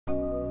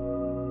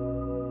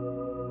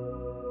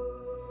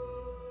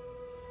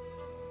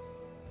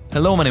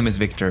Hello, my name is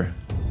Wiktor.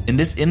 In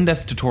this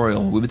in-depth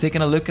tutorial, we'll be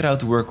taking a look at how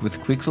to work with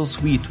Quixel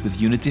Suite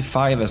with Unity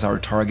 5 as our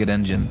target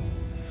engine.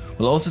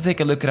 We'll also take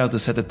a look at how to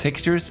set the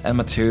textures and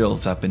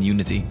materials up in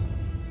Unity.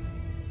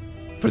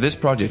 For this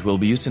project, we'll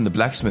be using the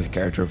Blacksmith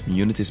character from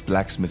Unity's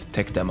Blacksmith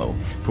tech demo,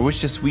 for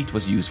which the suite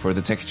was used for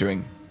the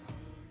texturing.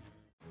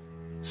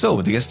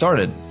 So, to get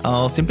started,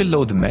 I'll simply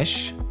load the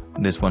mesh,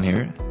 this one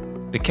here.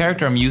 The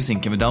character I'm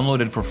using can be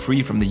downloaded for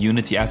free from the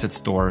Unity Asset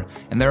Store,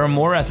 and there are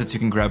more assets you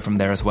can grab from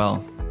there as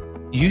well.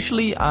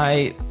 Usually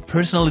I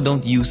personally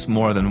don't use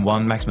more than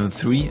one, maximum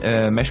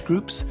 3 mesh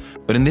groups,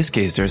 but in this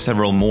case there are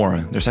several more.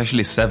 There's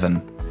actually 7.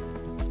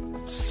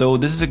 So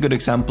this is a good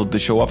example to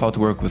show off how to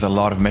work with a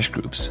lot of mesh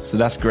groups, so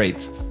that's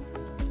great.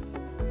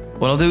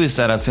 What I'll do is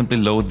that I'll simply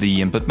load the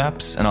input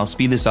maps, and I'll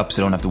speed this up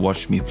so you don't have to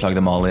watch me plug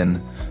them all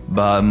in.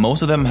 But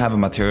most of them have a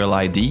material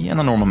ID and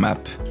a normal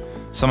map.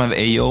 Some have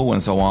AO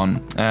and so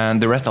on,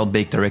 and the rest I'll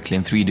bake directly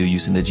in 3D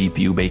using the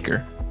GPU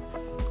baker.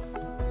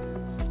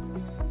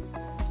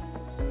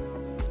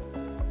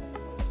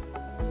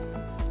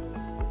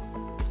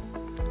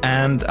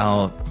 And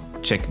I'll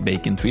check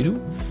bake in 3D,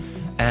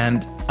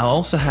 and I'll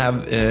also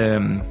have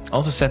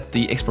set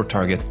the export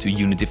target to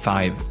Unity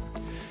 5.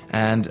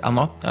 And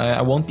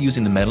I won't be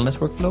using the metalness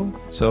workflow,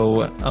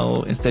 so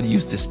I'll instead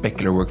use the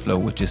Specular workflow,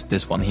 which is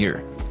this one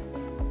here.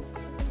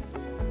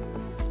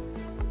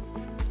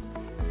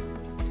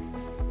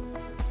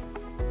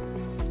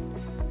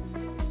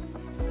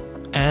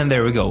 And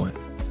there we go.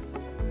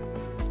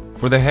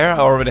 For the hair, I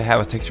already have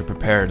a texture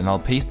prepared, and I'll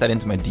paste that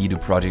into my DDO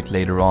project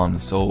later on,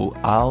 so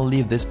I'll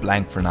leave this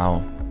blank for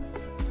now.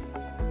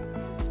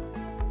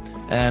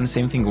 And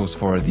same thing goes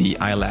for the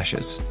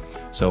eyelashes.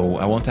 So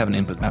I won't have an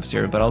input maps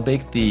here, but I'll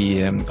bake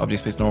the object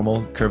space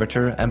normal,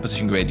 curvature, and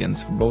position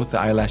gradients for both the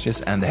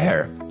eyelashes and the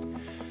hair.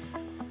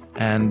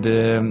 And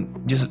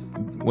just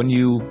when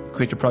you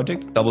create your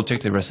project, double check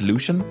the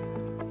resolution,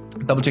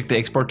 double check the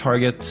export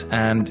target,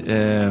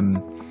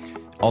 and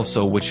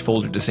also which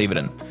folder to save it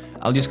in.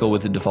 I'll just go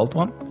with the default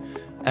one,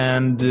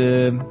 and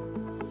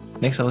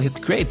next I'll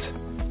hit create.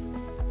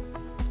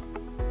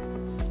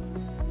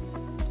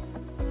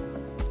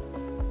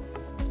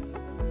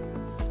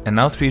 And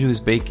now 3D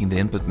is baking the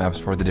input maps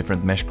for the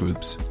different mesh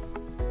groups.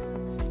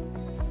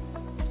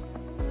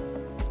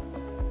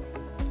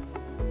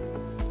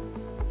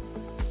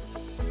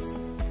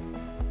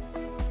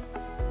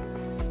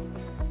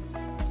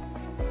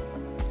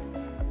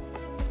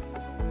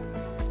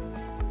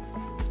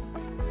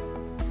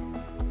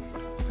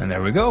 And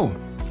there we go.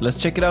 So let's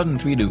check it out in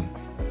 3D.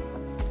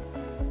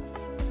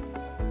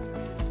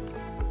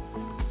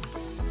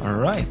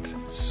 Alright,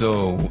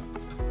 so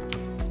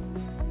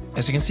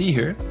as you can see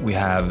here, we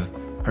have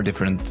our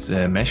different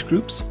mesh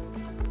groups,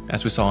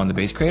 as we saw in the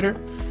base creator,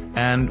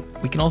 and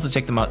we can also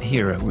check them out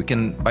here. We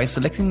can, by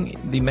selecting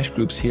the mesh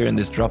groups here in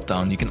this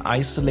drop-down, you can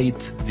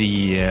isolate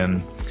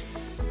the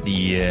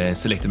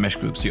selected mesh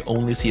groups, so you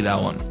only see that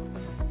one.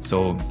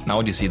 So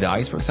now you see the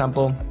eyes, for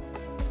example,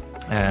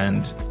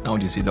 and now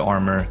you see the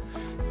armor.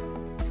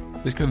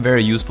 This can be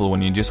very useful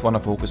when you just want to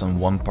focus on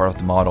one part of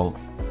the model.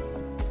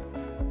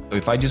 So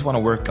if I just want to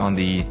work on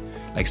the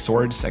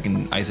swords, I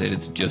can isolate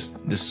it to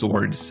just the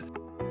swords.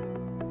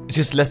 It's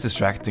just less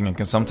distracting and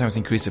can sometimes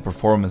increase the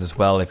performance as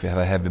well if you have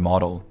a heavy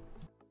model.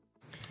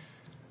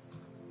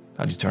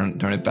 I'll just turn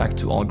it back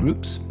to all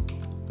groups.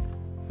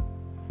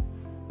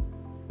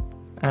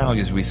 And I'll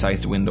just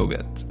resize the window a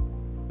bit.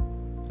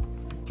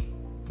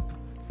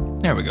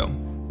 There we go.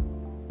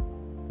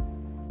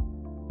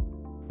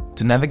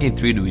 To navigate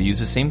 3D, you use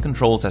the same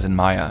controls as in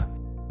Maya.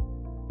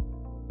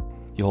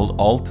 You hold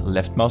Alt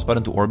left mouse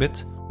button to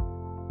orbit,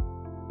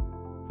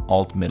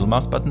 Alt middle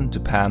mouse button to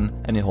pan,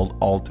 and you hold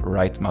Alt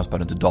right mouse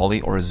button to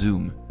dolly or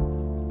zoom.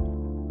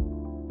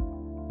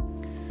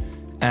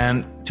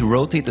 And to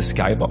rotate the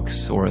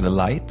skybox or the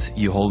light,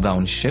 you hold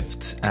down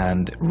Shift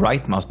and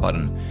right mouse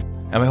button.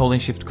 And by holding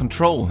Shift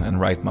Control and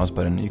right mouse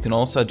button, you can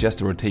also adjust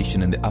the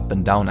rotation in the up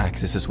and down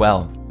axis as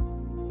well.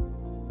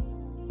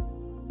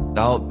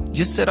 I'll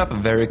just set up a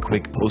very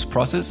quick post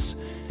process,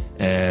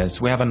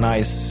 so we have a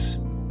nice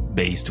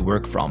base to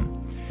work from.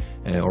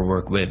 Or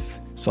work with.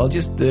 So I'll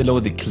just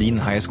load the clean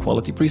highest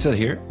quality preset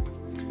here,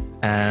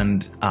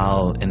 and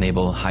I'll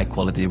enable high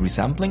quality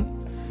resampling,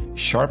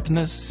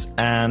 sharpness,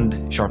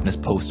 and sharpness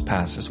post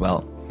pass as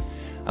well.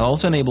 I'll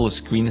also enable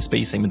screen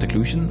space segment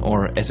occlusion,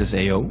 or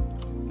SSAO,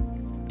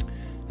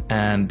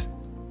 and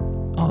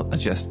I'll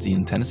adjust the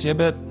intensity a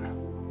bit.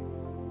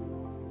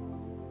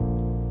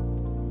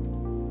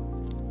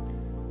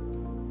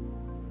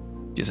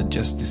 Just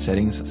adjust the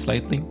settings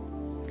slightly,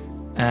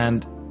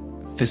 and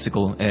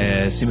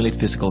simulate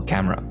physical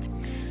camera.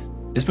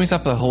 This brings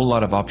up a whole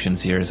lot of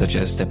options here, such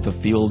as depth of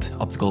field,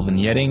 optical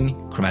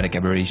vignetting, chromatic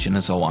aberration,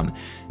 and so on.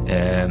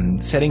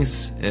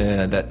 Settings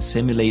that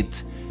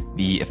simulate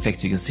the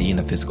effect you can see in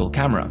a physical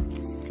camera.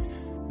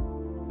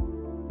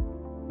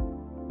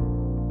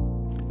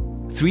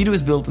 3D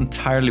is built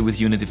entirely with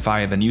Unity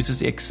 5 and uses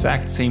the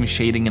exact same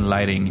shading and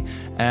lighting,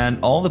 and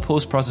all the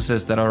post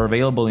processes that are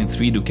available in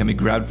 3D can be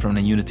grabbed from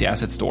the Unity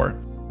Asset Store.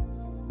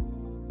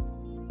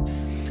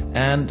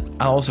 And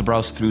I'll also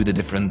browse through the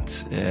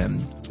different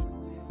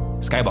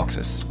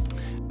skyboxes.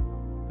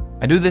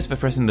 I do this by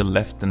pressing the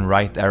left and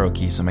right arrow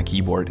keys on my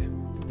keyboard.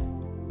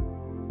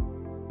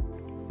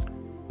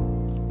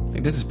 I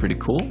think this is pretty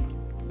cool.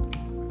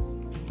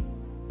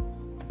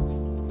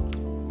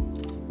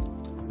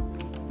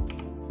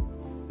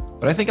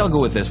 But I think I'll go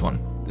with this one.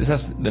 This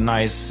has the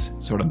nice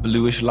sort of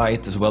bluish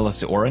light as well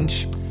as the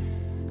orange.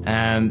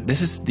 And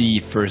this is the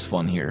first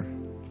one here.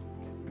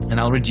 And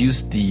I'll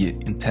reduce the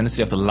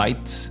intensity of the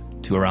light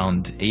to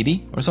around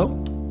 80 or so.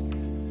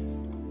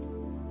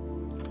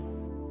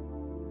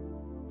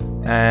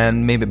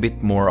 And maybe a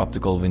bit more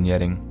optical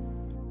vignetting.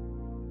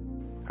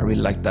 I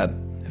really like that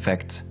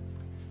effect.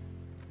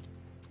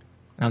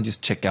 And I'll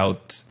just check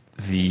out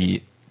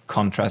the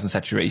contrast and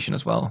saturation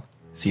as well.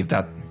 See if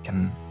that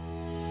can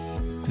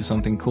do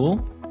something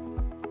cool.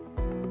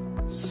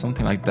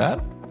 Something like that.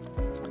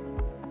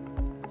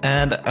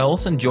 And I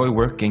also enjoy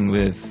working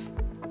with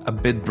a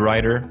bit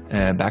brighter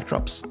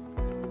backdrops.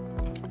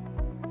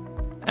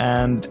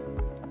 And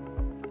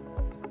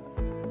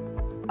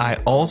I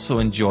also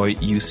enjoy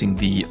using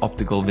the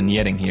optical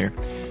vignetting here.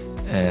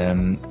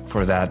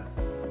 For that,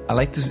 I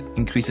like to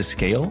increase the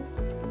scale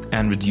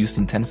and reduce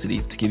the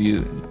intensity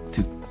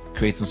to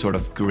create some sort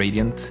of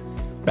gradient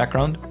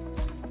background.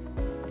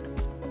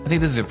 I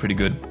think this is a pretty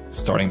good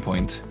starting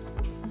point.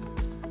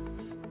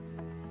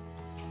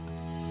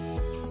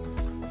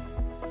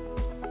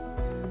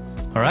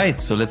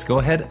 Alright, so let's go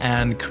ahead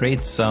and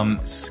create some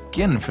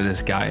skin for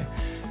this guy.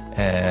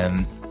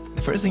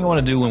 The first thing I want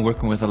to do when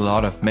working with a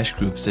lot of mesh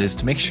groups is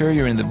to make sure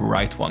you're in the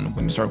right one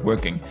when you start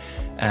working.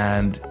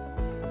 And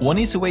one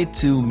easy way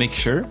to make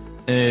sure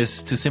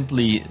is to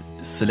simply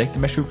select the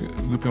mesh group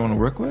you want to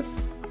work with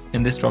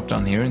in this drop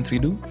down here in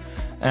 3D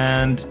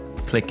and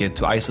click it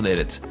to isolate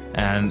it.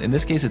 And in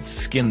this case it's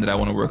skin that I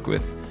want to work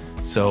with.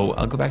 So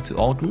I'll go back to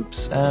all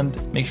groups and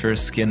make sure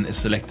skin is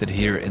selected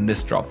here in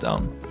this drop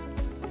down.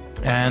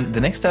 And the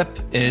next step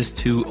is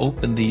to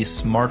open the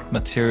Smart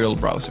Material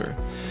browser.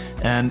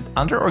 And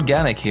under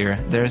Organic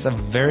here, there's a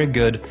very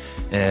good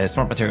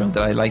Smart Material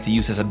that I like to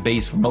use as a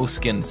base for most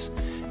skins.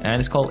 And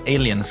it's called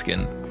Alien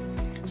Skin.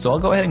 So I'll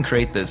go ahead and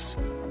create this.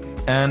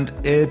 And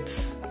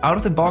it's out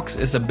of the box,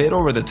 is a bit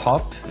over the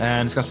top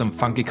and it's got some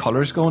funky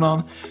colors going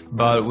on.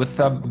 But with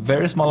a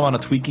very small amount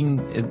of tweaking,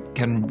 it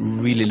can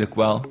really look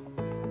well.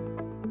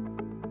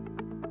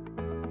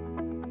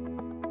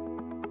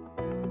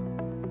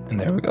 And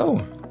there we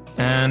go.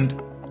 And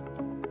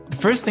the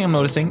first thing I'm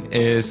noticing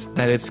is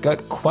that it's got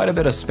quite a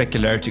bit of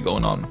specularity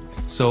going on.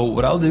 So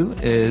what I'll do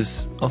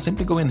is I'll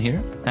simply go in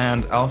here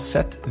and I'll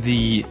set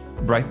the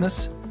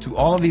brightness to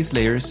all of these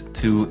layers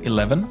to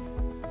 11.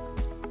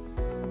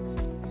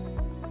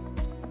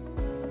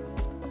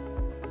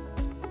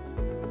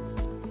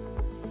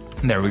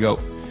 And there we go.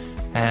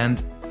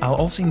 And I'll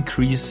also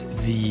increase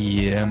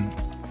the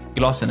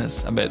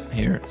glossiness a bit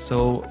here.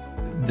 So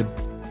the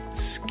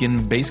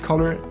skin base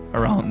color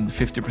around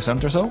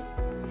 50% or so,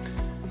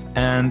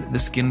 and the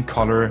skin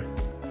color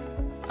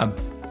a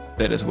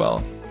bit as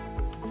well.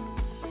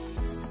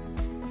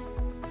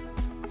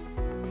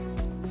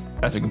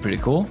 That's looking pretty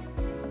cool.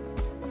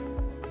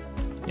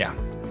 Yeah.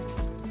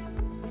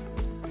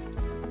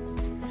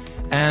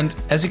 And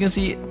as you can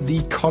see,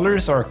 the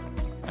colors are,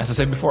 as I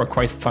said before,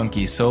 quite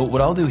funky. So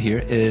what I'll do here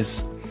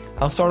is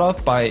I'll start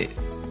off by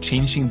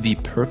changing the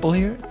purple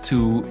here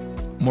to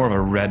more of a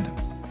red.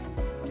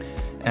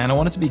 And I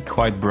want it to be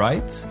quite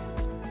bright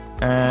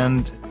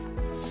and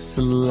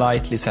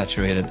slightly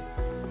saturated.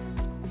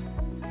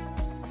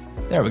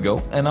 There we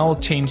go. And I'll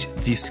change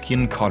the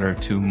skin color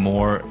to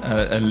more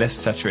a less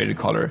saturated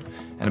color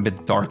and a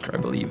bit darker, I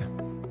believe.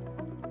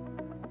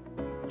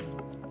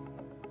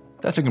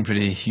 That's looking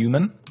pretty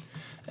human.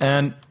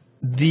 And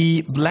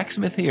the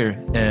Blacksmith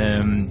here,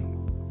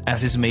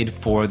 as is made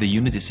for the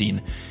Unity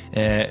scene,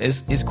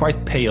 is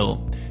quite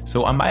pale.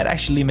 So I might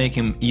actually make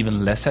him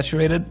even less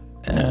saturated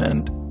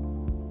and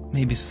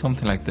maybe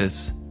something like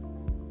this.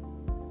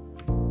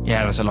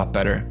 Yeah, that's a lot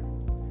better.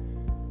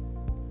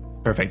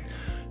 Perfect.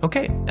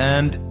 Okay,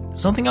 and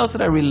something else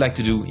that I really like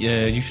to do,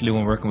 usually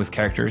when working with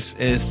characters,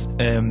 is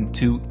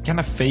to kind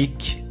of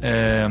fake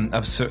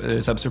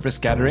subsurface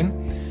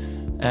scattering.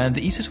 And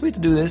the easiest way to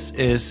do this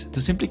is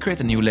to simply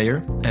create a new layer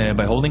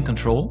by holding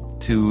Control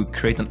to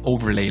create an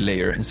overlay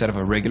layer instead of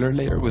a regular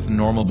layer with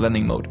normal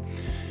blending mode.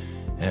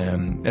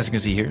 As you can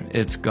see here,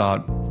 it's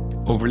got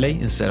overlay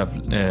instead of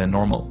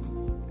normal.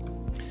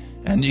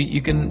 And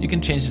you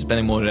can change this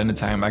blending mode at any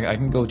time. I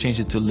can go change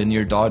it to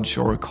linear dodge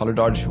or color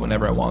dodge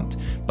whenever I want.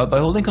 But by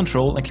holding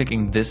Control and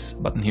clicking this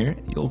button here,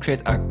 you'll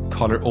create a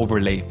color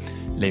overlay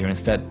layer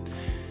instead.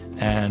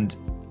 And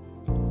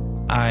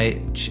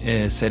I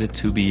set it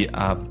to be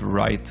a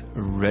bright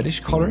reddish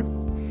color.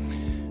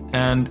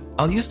 And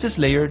I'll use this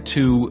layer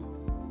to,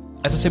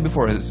 as I said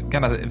before, is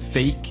kind of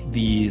fake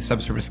the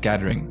subsurface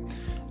scattering.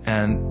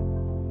 And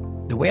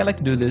the way I like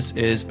to do this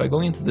is by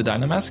going into the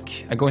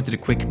Dynamask. I go into the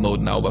quick mode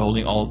now by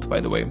holding Alt, by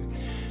the way,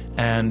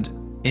 and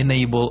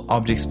enable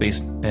object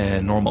space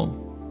normal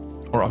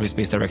or object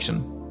space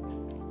direction.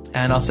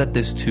 And I'll set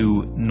this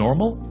to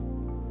normal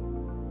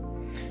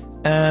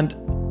And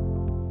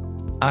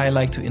I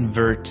like to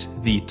invert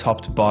the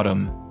top to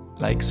bottom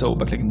like so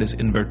by clicking this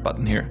invert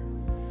button here.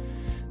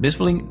 This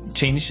will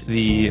change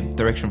the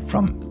direction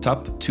from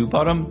top to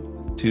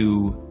bottom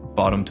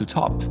to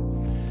top.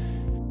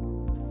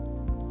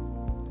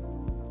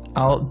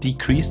 I'll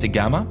decrease the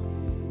gamma,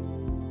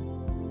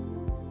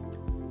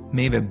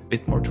 maybe a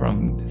bit more to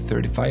around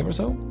 35 or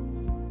so,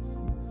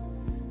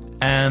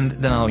 and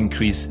then I'll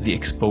increase the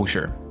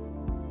exposure.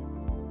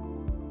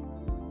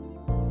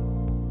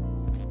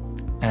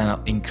 And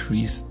I'll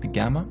increase the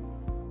gamma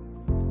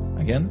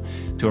again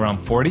to around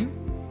 40.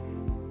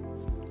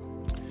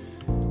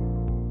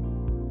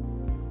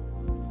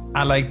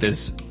 I like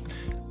this.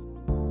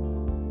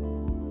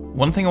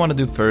 One thing I want to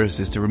do first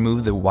is to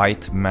remove the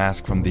white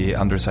mask from the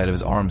underside of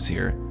his arms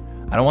here.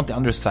 I don't want the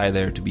underside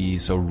there to be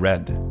so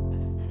red.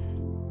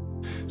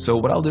 So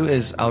what I'll do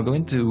is I'll go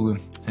into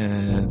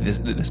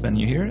this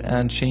menu here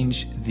and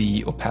change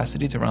the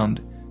opacity to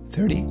around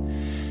 30.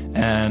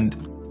 And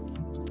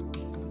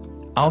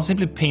I'll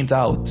simply paint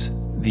out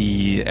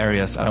the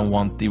areas I don't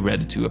want the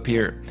red to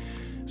appear.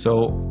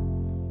 So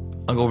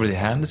I'll go over the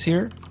hands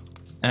here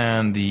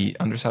and the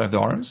underside of the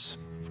arms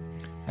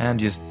and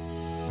just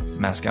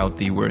mask out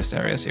the worst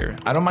areas here.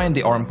 I don't mind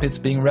the armpits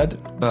being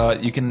red,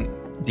 but you can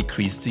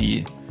decrease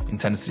the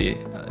intensity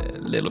a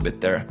little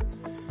bit there.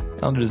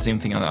 I'll do the same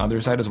thing on the other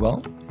side as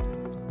well.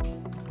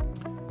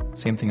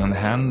 Same thing on the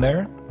hand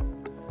there.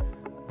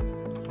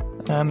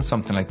 And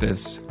something like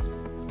this.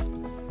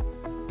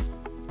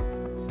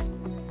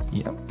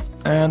 Yep.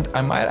 And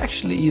I might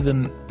actually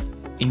even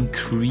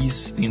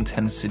increase the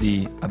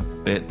intensity a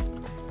bit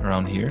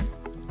around here.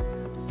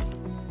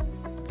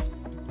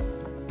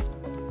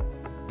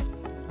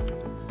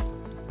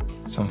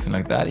 Something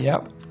like that, yeah.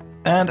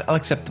 And I'll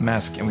accept the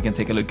mask and we can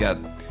take a look at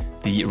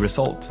the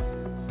result.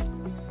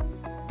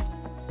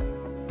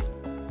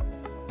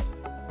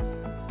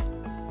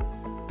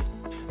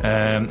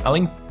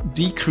 I'll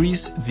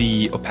decrease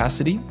the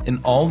opacity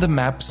in all the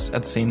maps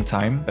at the same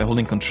time by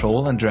holding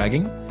Control and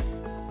dragging.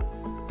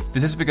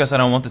 This is because I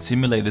don't want the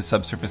simulated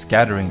subsurface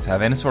scattering to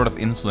have any sort of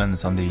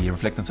influence on the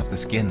reflectance of the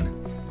skin.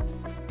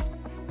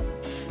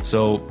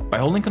 So by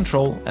holding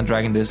Control and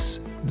dragging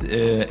this,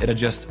 it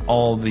adjusts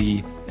all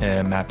the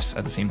maps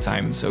at the same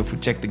time. So if we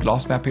check the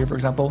gloss map here, for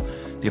example,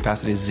 the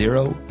opacity is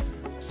 0,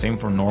 same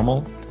for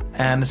normal,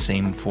 and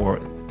same for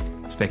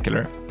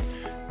specular.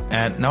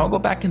 And now I'll go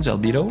back into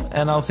albedo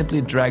and I'll simply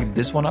drag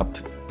this one up,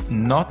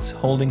 not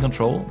holding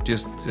Control,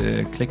 just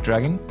click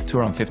dragging to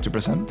around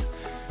 50%.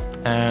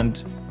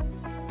 And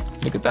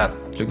look at that,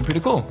 it's looking pretty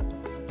cool.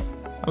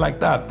 I like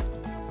that.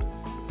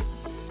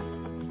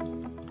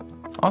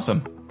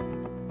 Awesome.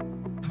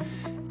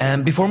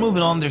 And before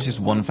moving on, there's just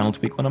one final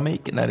tweak I want to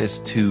make, and that is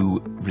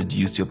to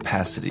reduce the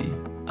opacity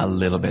a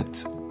little bit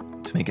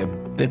to make it a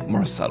bit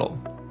more subtle.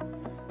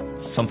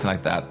 Something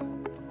like that.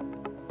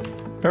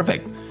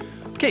 Perfect.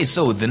 Okay,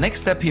 so the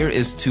next step here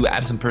is to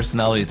add some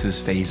personality to his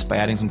face by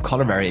adding some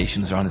color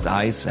variations around his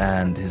eyes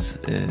and his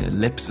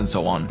lips and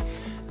so on.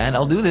 And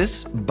I'll do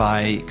this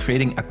by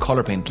creating a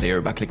color paint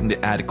layer by clicking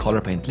the Add Color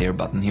Paint Layer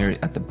button here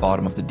at the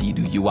bottom of the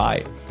DDO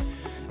UI.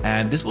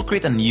 And this will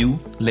create a new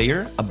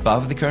layer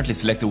above the currently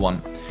selected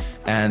one.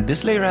 And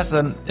this layer has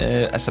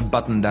a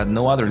button that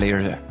no other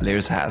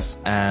layers has,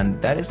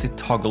 and that is the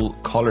Toggle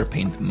Color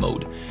Paint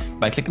mode.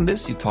 By clicking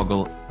this, you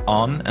toggle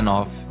on and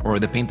off, or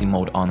the painting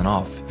mode on and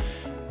off.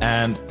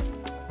 And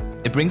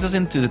it brings us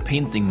into the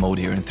painting mode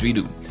here in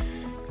 3D.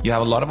 You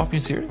have a lot of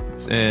options here,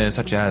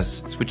 such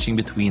as switching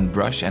between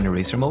brush and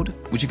eraser mode,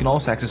 which you can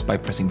also access by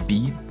pressing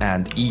B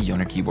and E on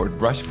your keyboard.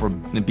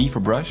 B for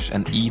brush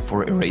and E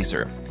for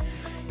eraser.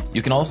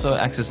 You can also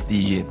access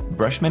the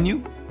brush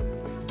menu,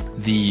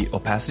 the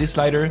opacity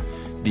slider,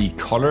 the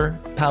color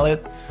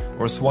palette,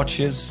 or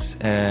swatches,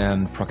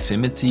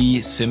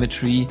 proximity,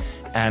 symmetry,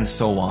 and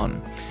so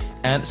on.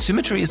 And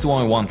symmetry is the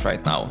one we want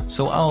right now,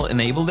 so I'll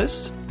enable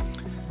this.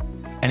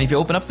 And if you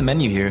open up the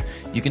menu here,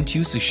 you can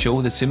choose to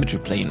show the symmetry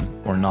plane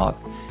or not.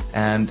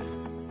 And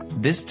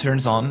this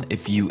turns on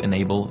if you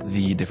enable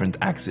the different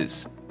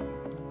axes.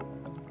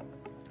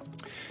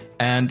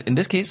 And in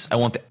this case, I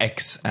want the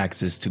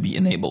X-axis to be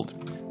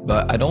enabled.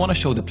 But I don't want to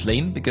show the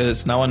plane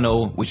because now I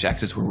know which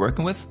axis we're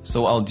working with,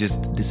 so I'll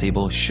just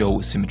disable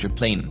Show Symmetry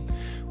Plane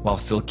while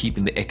still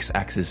keeping the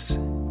X-axis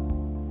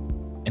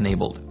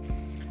enabled.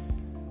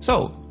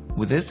 So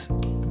with this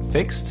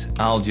fixed,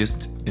 I'll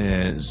just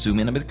zoom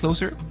in a bit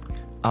closer.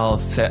 I'll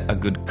set a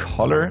good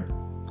color,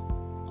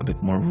 a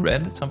bit more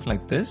red, something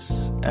like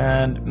this,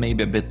 and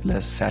maybe a bit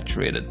less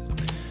saturated.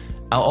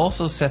 I'll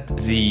also set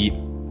the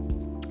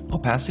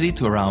opacity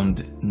to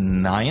around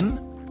 9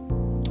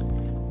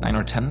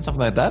 or 10, something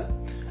like that.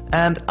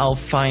 And I'll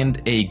find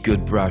a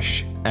good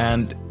brush.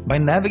 And by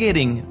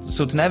navigating,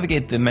 so to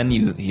navigate the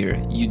menu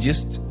here, you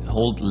just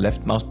hold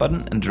left mouse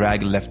button and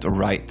drag left or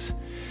right.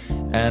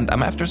 And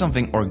I'm after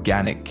something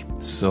organic,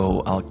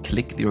 so I'll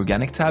click the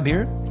organic tab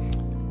here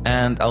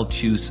and I'll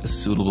choose a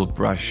suitable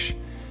brush.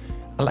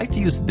 I like to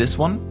use this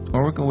one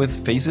when working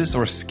with faces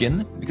or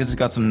skin because it's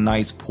got some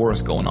nice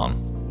pores going on.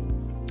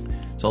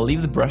 So I'll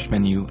leave the brush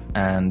menu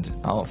and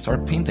I'll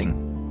start painting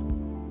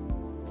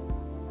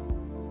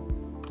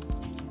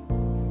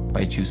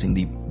by choosing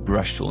the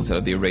brush tool instead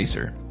of the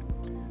eraser.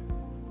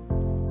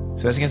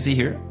 So as you can see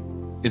here,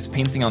 it's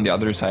painting on the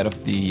other side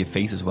of the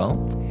face as well.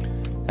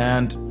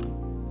 And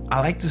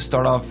I like to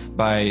start off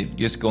by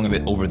just going a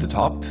bit over the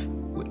top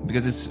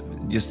because it's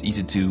just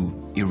easy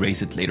to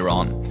erase it later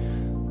on.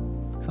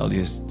 So I'll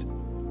just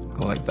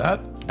go like that,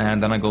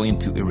 and then I go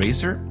into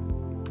eraser,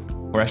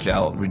 or actually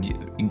I'll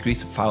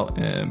increase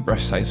the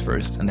brush size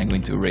first and then go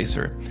into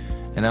eraser,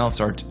 and then I'll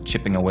start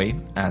chipping away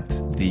at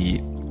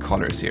the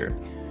colors here.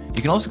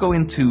 You can also go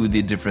into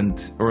the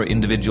different or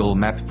individual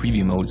map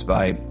preview modes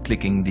by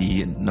clicking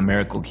the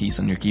numerical keys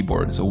on your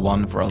keyboard. So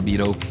 1 for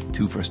albedo,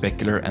 2 for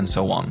specular, and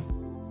so on.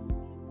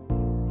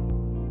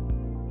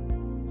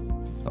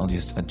 I'll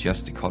just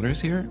adjust the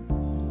colors here,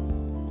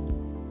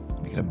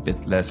 make it a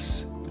bit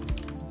less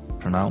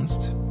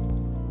pronounced.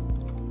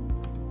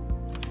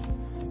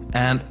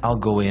 And I'll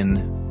go in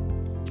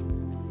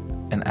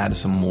and add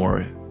some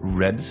more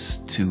reds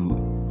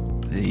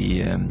to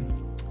the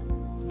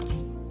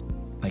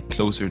like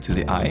closer to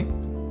the eye.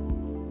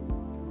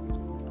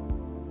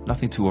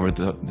 Nothing too over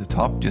the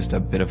top, just a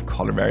bit of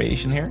color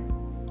variation here.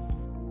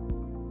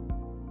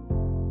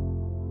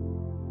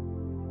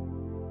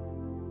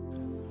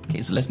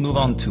 Okay, so let's move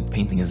on to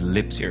painting his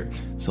lips here.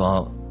 So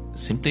I'll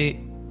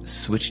simply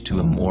switch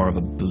to a more of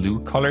a blue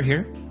color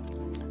here,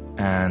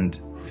 and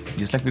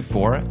just like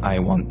before, I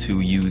want to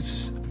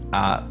use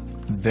a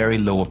very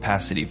low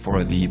opacity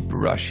for the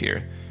brush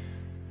here.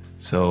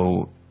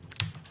 So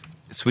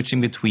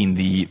switching between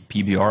the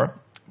PBR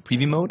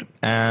preview mode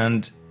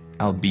and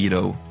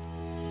albedo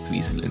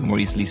to more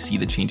easily see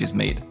the changes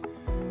made.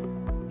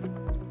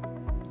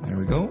 There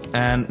we go.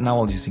 And now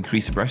I'll just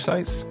increase the brush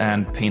size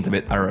and paint a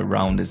bit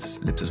around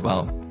his lips as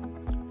well.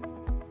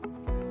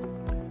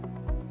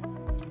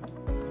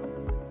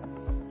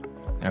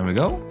 There we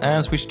go.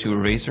 And switch to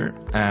eraser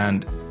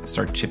and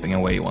start chipping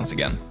away once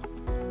again.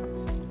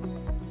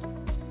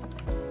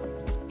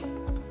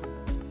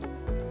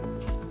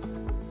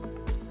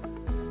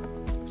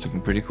 It's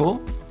looking pretty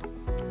cool.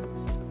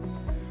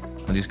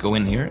 I'll just go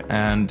in here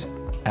and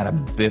add a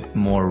bit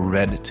more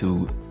red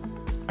to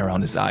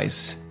around his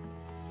eyes.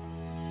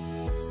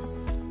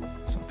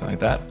 Something like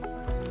that.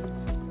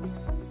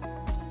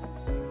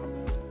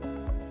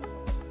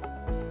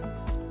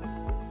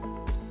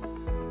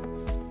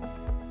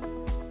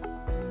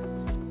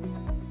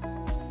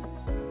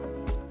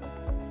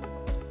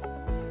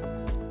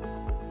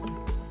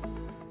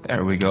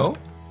 There we go.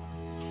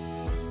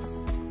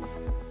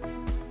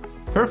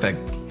 Perfect.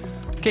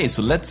 Okay,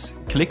 so let's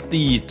click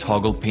the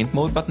toggle paint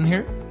mode button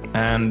here,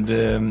 and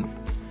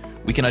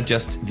we can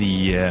adjust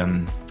the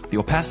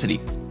opacity.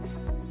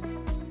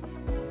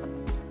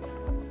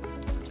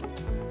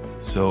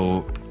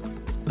 So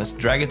let's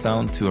drag it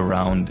down to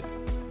around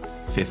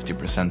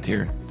 50%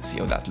 here to see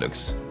how that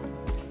looks.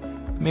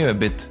 Maybe a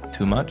bit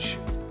too much,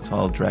 so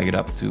I'll drag it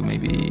up to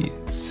maybe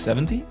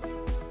 70.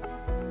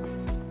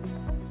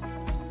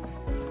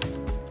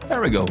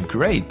 There we go,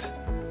 great.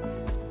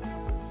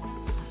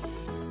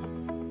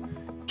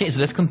 Okay, so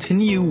let's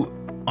continue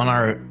on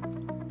our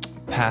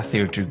path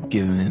here to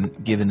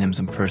giving him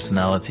some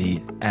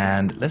personality,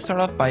 and let's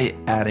start off by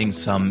adding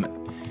some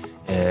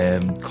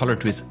color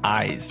to his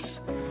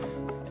eyes.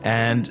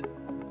 And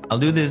I'll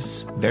do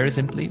this very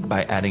simply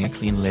by adding a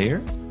clean layer,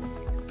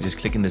 by just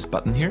clicking this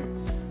button here.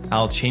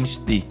 I'll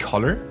change the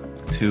color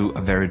to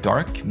a very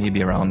dark,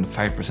 maybe around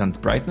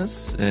 5%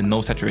 brightness,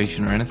 no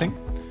saturation or anything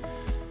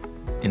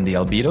in the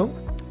albedo,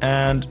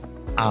 and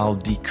I'll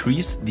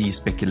decrease the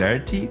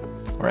specularity,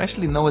 or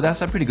actually no,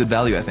 that's a pretty good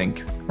value I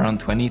think, around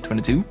 20,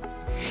 22.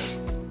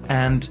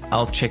 And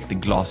I'll check the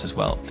gloss as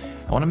well.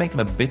 I want to make them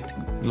a bit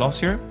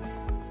glossier,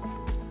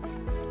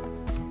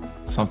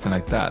 something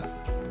like that.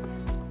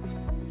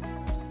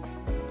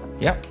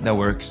 Yeah, that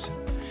works.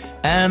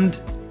 And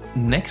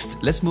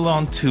next, let's move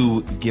on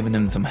to giving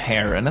him some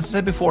hair. And as I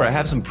said before, I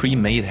have some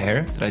pre-made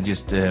hair that I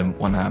just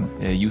want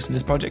to use in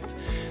this project.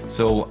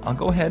 So I'll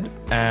go ahead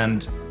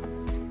and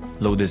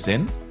load this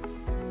in.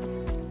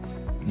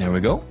 There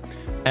we go.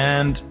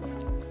 And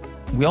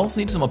we also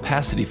need some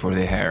opacity for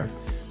the hair.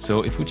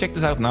 So if we check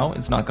this out now,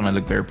 it's not going to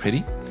look very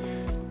pretty.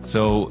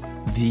 So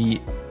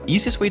the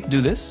easiest way to do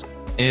this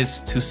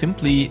is to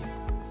simply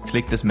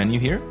click this menu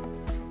here,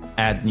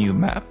 add new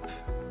map,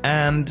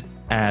 and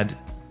add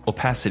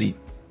opacity.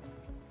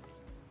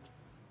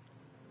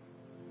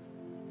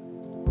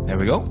 There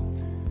we go.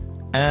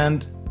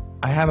 And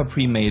I have a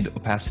pre-made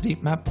opacity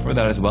map for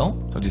that as well.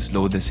 So I'll just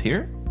load this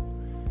here.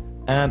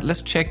 And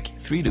let's check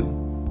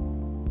 3Do.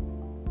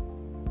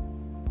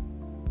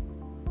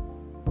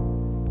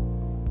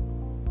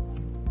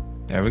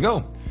 There we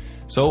go.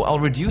 So I'll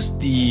reduce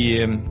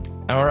the,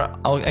 or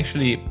I'll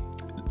actually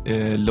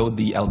load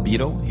the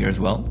albedo here as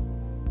well.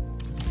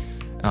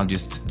 And I'll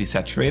just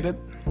desaturate it.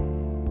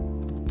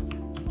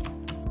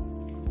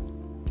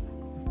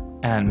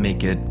 And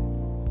make it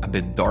a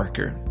bit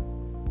darker.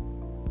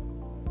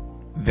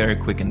 Very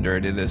quick and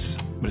dirty this,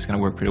 but it's gonna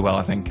work pretty well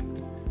I think.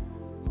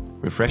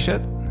 Refresh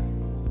it.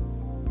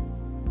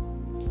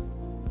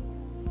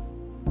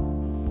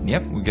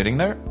 Yep, we're getting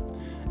there.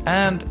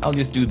 And I'll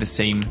just do the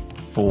same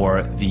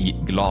for the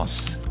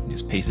gloss.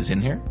 Just paste this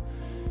in here.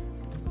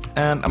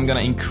 And I'm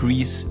gonna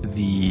increase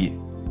the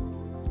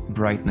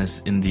brightness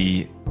in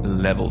the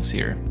levels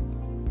here.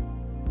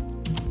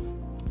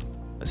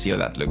 Let's see how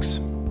that looks.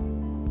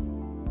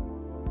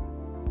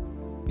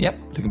 Yep,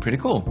 looking pretty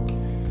cool.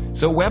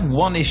 So we have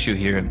one issue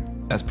here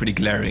that's pretty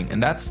glaring,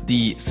 and that's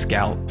the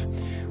scalp.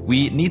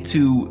 We need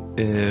to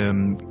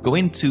go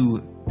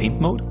into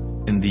paint mode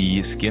in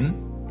the skin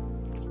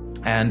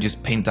and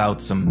just paint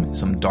out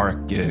some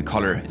dark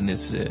color in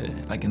this,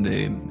 like in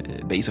the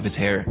base of his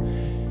hair.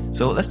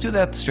 So let's do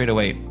that straight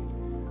away.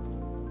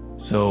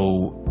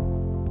 So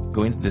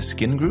go into the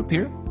skin group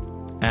here,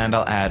 and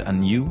I'll add a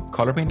new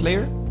color paint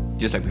layer,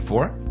 just like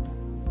before.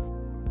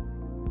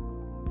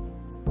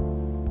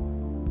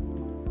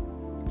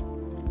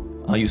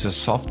 I'll use a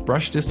soft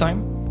brush this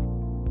time.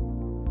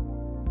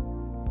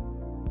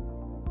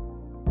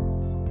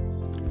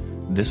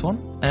 This one,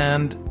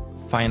 and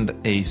find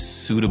a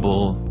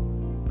suitable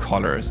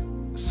color,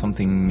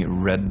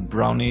 something red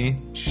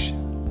brownish,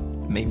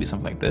 maybe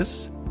something like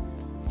this.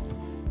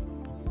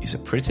 Use a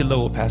pretty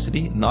low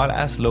opacity, not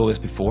as low as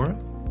before,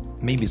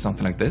 maybe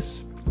something like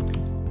this.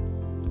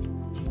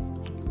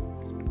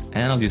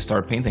 And I'll just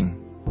start painting.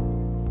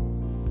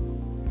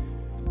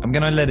 I'm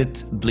gonna let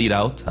it bleed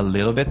out a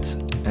little bit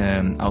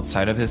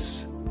outside of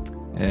his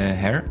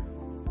hair.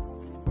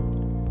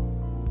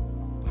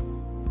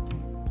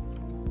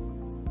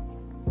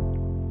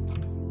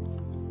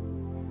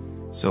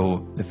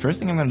 So the first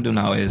thing I'm gonna do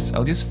now is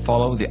I'll just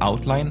follow the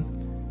outline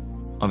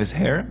of his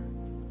hair.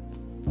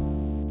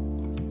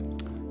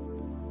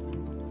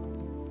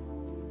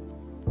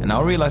 And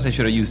now I realize I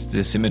should have used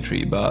the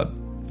symmetry, but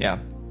yeah,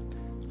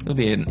 it'll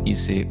be an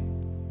easy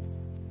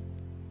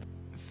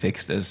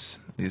fix this.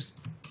 Just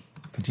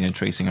continue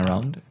tracing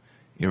around,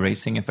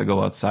 erasing if I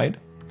go outside.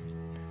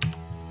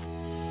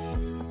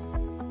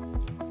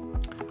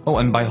 Oh,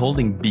 and by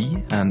holding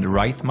B and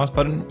right mouse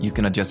button, you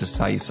can adjust the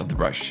size of the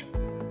brush.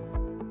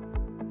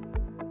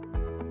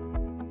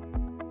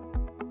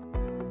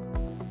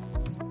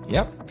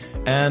 Yep,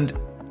 and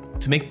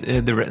to make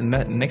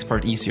the next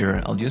part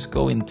easier, I'll just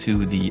go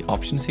into the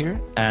options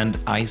here and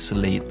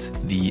isolate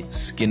the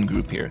skin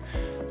group here.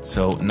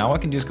 So now I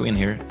can just go in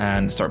here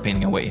and start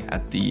painting away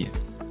at the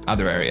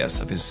other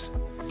areas of his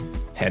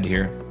head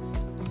here.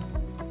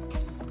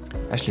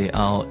 Actually,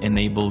 I'll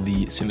enable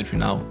the symmetry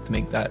now to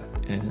make that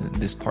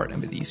this part a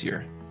bit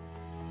easier.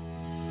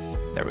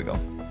 There we go.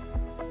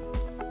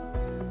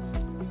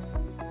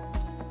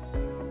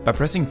 By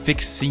pressing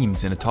Fix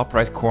Seams in the top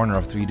right corner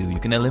of 3D,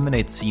 you can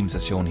eliminate seams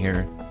as shown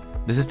here.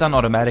 This is done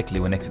automatically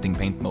when exiting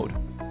paint mode.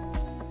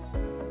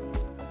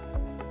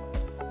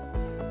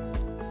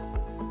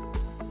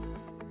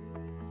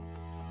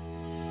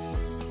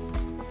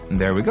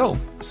 And there we go.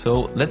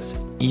 So let's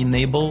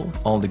enable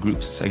all the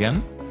groups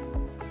again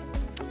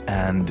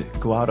and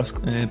go out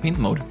of paint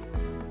mode.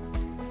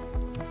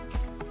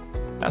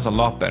 That's a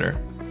lot better.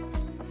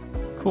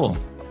 Cool.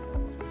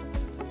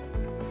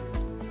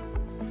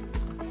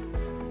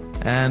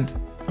 And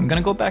I'm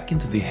gonna go back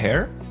into the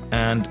hair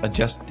and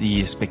adjust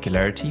the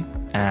specularity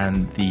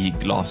and the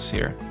gloss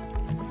here.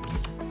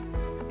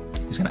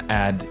 Just gonna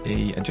add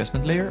a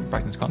adjustment layer,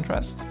 brightness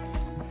contrast,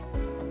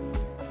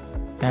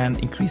 and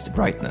increase the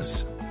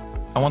brightness.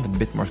 I want a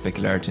bit more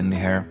specularity in the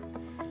hair,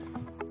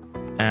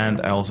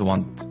 and I also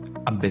want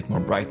a bit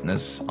more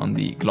brightness on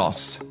the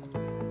gloss.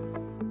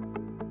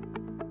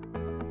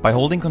 By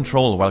holding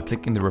Control while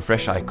clicking the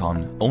refresh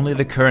icon, only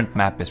the current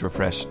map is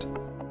refreshed.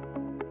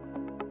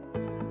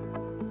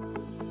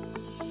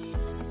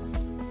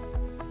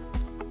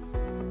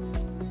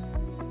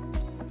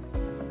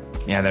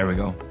 Yeah, there we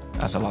go.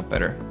 That's a lot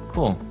better.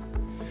 Cool.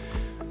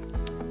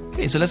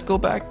 Okay, so let's go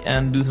back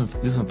and do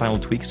some final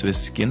tweaks to his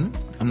skin.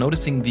 I'm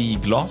noticing the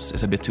gloss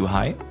is a bit too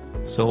high,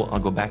 so I'll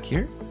go back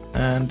here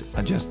and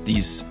adjust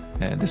this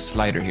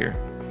slider here.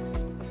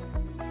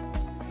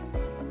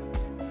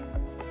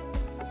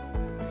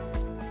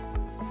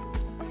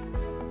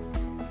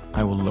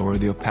 I will lower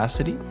the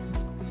opacity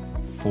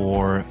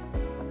for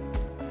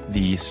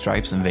the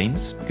stripes and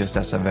veins because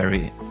that's a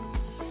very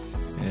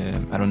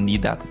I don't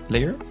need that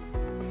layer.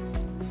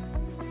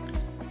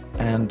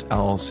 And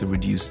I'll also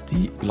reduce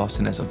the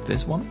glossiness of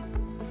this one.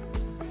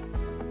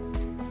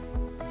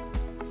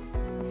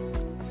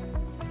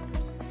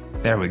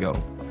 There we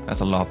go.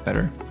 That's a lot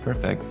better.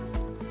 Perfect.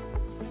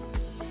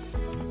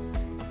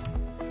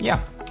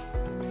 Yeah.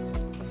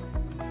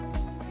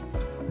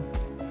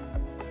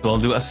 So I'll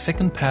do a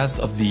second pass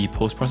of the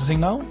post-processing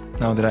now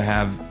that I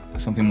have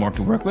something more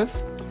to work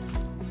with.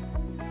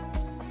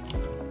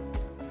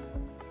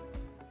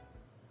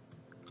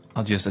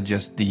 I'll just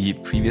adjust the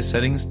previous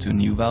settings to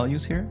new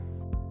values here.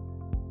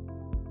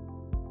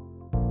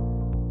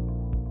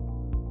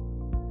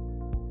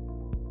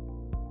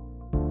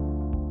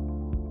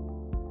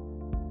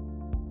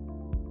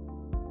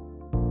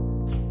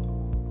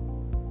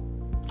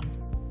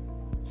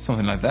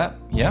 Something like that.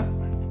 Yeah,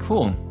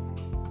 cool.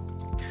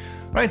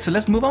 Right, so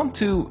let's move on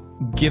to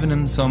giving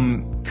him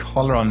some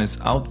color on his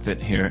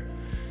outfit here.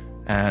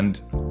 And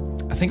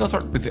I think I'll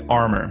start with the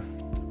armor,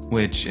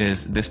 which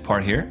is this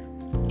part here.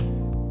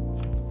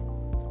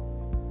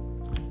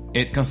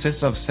 It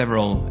consists of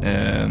several,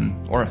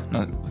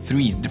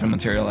 three different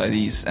material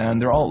IDs, and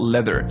they're all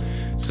leather.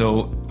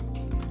 So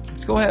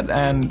let's go ahead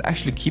and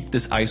actually keep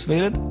this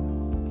isolated.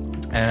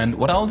 And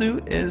what I'll do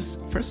is,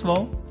 first of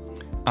all,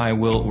 I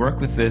will work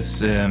with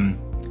this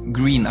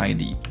green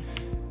ID,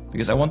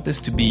 because I want this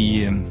to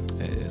be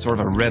sort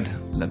of a red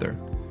leather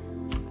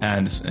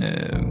and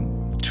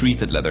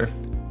treated leather.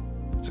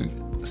 So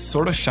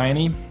sort of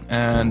shiny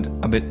and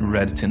a bit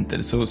red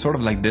tinted, so sort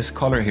of like this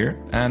color here,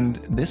 and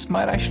this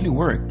might actually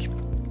work.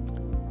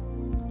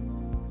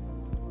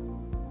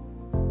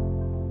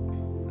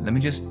 Let me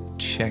just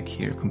check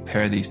here,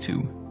 compare these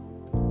two,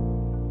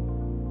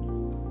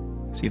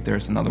 see if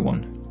there's another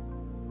one.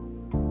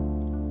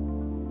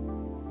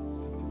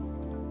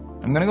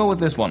 I'm gonna go with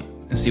this one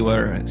and see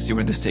where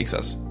this takes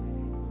us.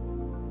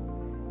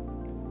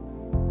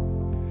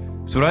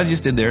 So what I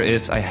just did there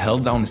is I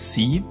held down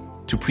C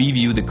to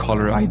preview the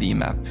color ID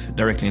map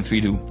directly in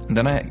 3Do. And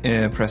then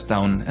I pressed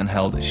down and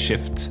held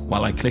Shift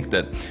while I clicked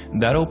it.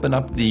 That opened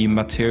up the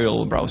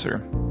material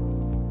browser.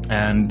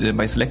 And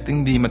by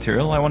selecting the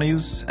material I want to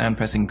use and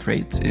pressing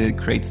create, it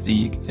creates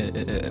the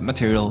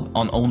material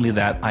on only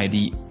that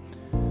ID.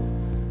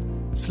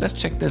 So let's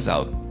check this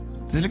out.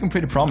 This is looking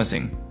pretty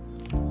promising.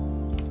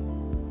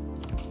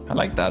 I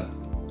like that.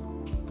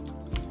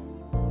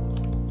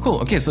 Cool,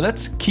 okay, so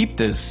let's keep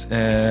this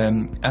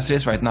as it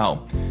is right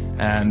now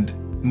and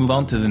move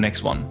on to the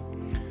next one.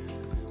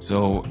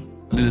 So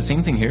I'll do the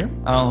same thing here.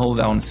 I'll hold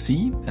down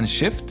C and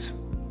Shift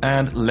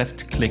and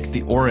left click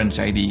the orange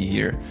ID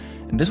here.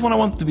 And this one I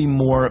want to be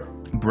more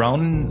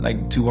brown,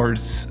 like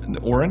towards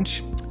the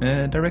orange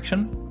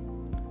direction.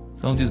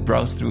 So I'll just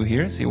browse through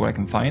here, see what I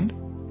can find.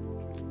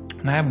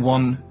 And I have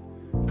one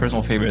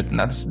personal favorite, and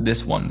that's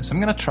this one. So I'm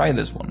gonna try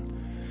this one.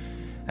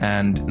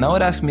 And now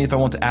it asks me if I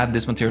want to add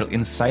this material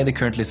inside the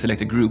currently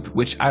selected group,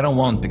 which I don't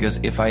want, because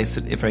if I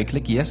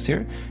click yes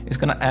here, it's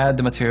going to add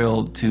the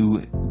material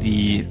to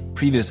the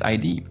previous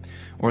ID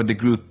or the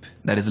group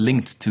that is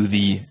linked to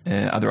the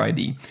other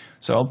ID.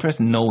 So I'll press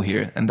no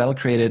here, and that'll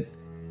create it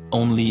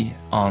only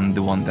on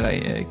the one that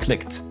I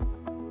clicked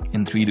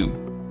in 3Do.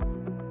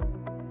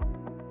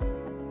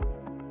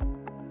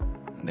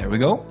 There we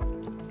go.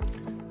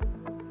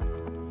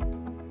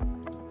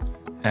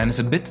 And it's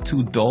a bit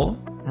too dull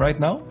right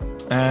now.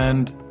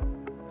 And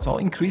so I'll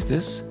increase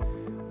this,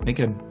 make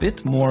it a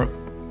bit more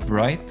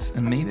bright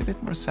and maybe a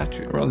bit more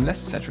saturated, or less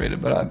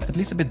saturated, but at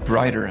least a bit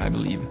brighter, I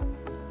believe.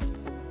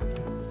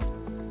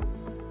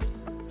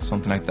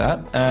 Something like that.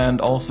 And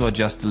also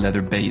adjust the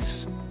leather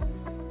base.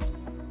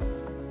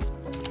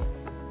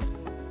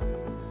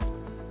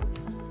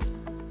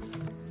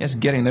 Yes,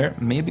 getting there.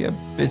 Maybe a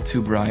bit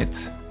too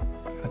bright.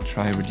 I'll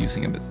try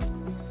reducing a bit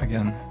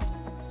again.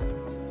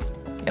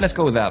 Yeah, let's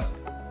go with that.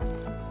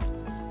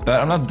 But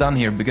I'm not done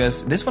here,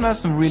 because this one has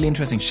some really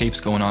interesting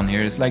shapes going on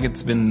here. It's like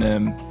it's been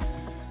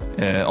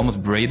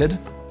almost braided.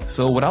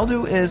 So what I'll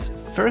do is,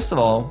 first of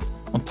all,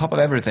 on top of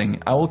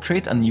everything, I will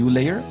create a new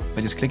layer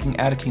by just clicking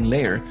add a clean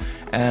layer.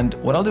 And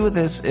what I'll do with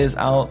this is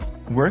I'll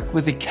work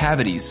with the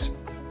cavities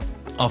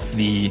of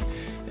the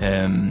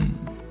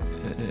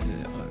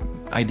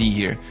ID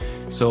here.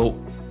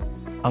 So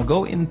I'll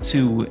go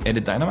into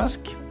Edit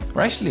Dynamask,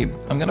 or actually,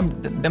 I'm gonna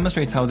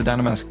demonstrate how the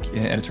Dynamask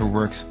editor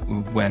works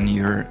when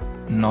you're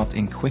not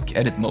in quick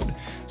edit mode.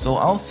 So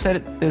I'll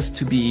set this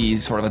to be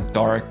sort of a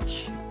dark,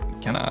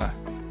 kind of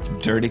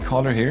dirty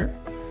color here,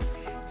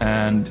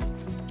 and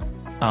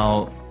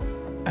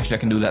I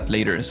can do that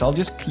later. So I'll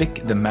just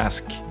click the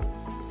mask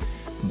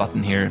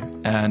button here,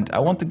 and I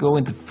want to go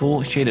into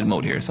full shaded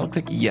mode here, so I'll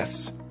click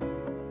yes.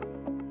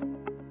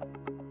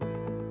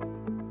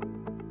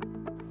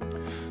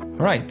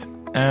 Alright,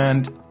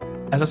 and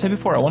as I said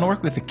before, I want to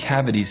work with the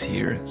cavities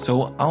here,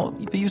 so I'll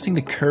be using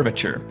the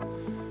curvature.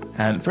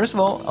 And first of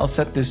all, I'll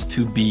set this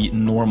to be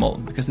normal,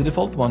 because the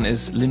default one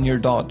is linear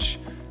dodge.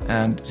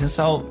 And since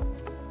I'll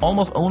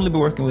almost only be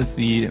working with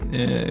the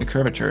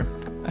curvature,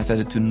 I set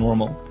it to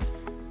normal.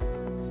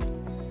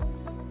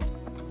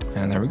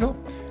 And there we go.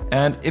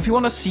 And if you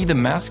want to see the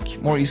mask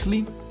more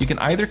easily, you can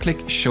either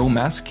click show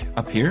mask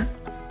up here,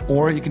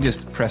 or you can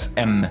just press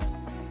M,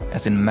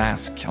 as in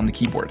mask, on the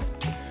keyboard.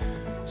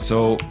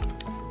 So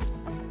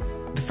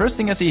the first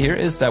thing I see here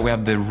is that we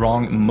have the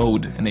wrong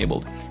mode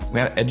enabled. We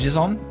have edges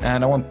on,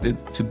 and I want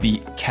it to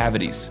be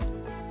cavities.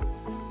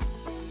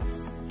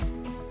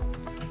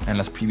 And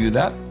let's preview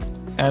that.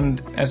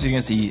 And as you can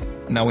see,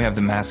 now we have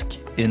the mask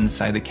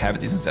inside the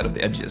cavities instead of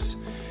the edges.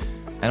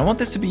 And I want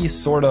this to be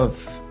sort of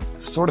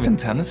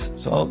intense,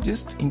 so I'll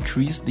just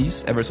increase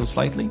these ever so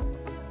slightly.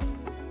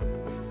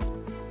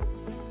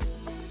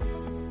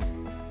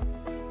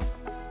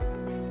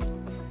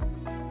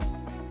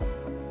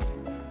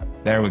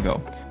 There we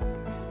go.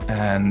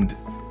 And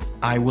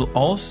I will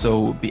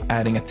also be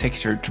adding a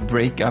texture to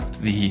break up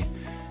the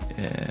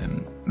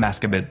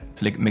mask a bit,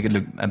 to make it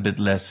look a bit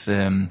less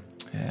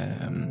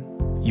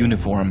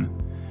uniform.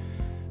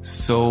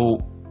 So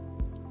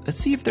let's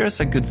see if there's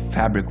a good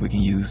fabric we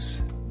can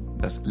use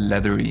that's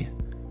leathery.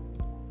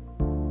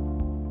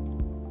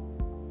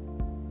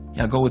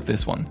 Yeah, I'll go with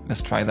this one.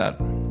 Let's try that.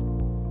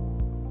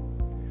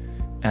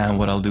 And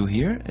what I'll do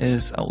here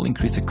is I'll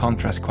increase the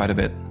contrast quite a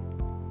bit.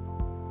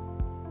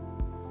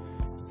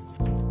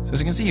 So as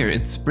you can see here,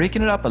 it's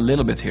breaking it up a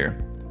little bit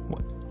here.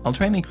 I'll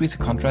try and increase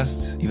the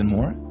contrast even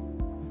more.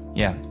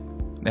 Yeah,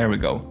 there we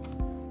go.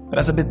 But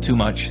that's a bit too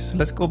much, so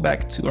let's go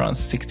back to around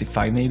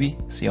 65 maybe,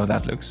 see how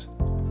that looks.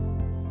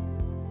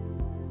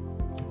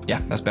 Yeah,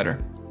 that's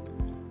better.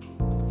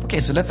 Okay,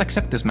 so let's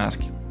accept this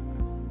mask.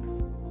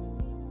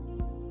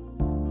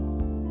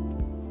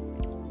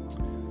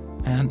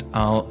 And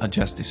I'll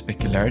adjust the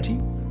specularity.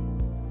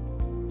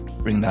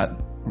 Bring that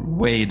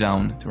way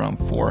down to around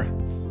 4.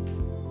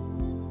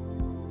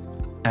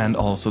 And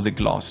also the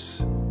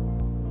gloss.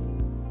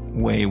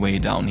 Way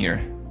down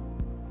here.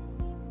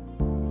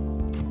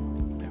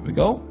 There we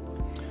go.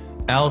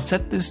 I'll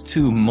set this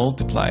to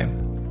multiply.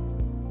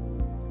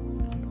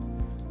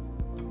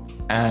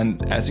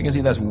 And as you can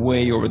see, that's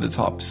way over the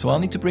top. So I'll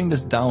need to bring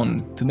this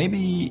down to maybe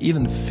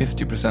even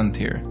 50%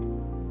 here.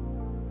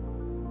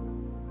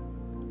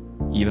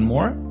 Even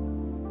more?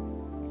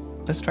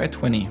 Let's try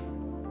 20.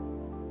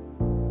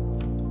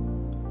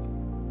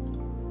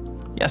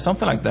 Yeah,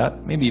 something like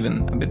that. Maybe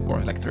even a bit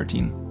more, like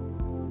 13.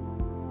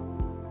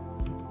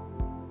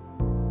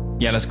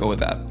 Yeah, let's go with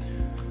that.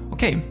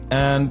 Okay,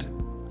 and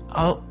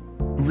I'll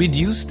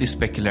reduce the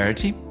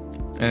specularity,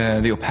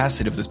 the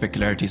opacity of the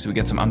specularity, so we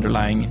get some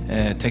underlying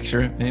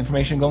texture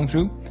information going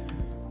through.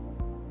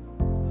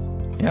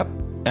 Yep,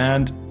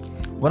 and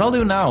what I'll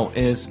do now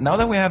is, now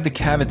that we have the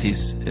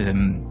cavities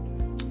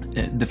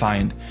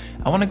defined,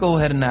 I want to go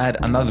ahead and add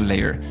another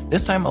layer.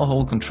 This time I'll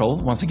hold Control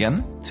once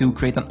again to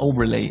create an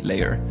overlay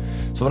layer.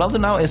 So what I'll do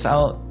now is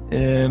I'll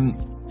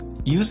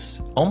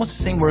use almost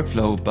the same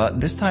workflow, but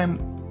this time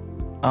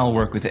I'll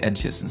work with the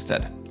edges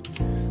instead.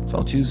 So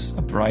I'll choose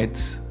a bright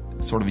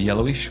sort of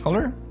yellowish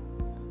color.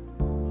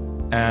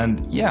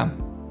 And yeah,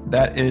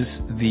 that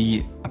is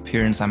the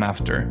appearance I'm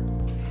after.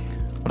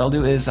 What I'll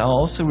do is I'll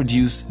also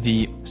reduce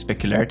the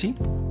specularity,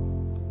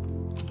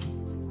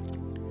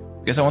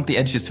 because I want the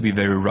edges to be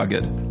very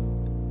rugged.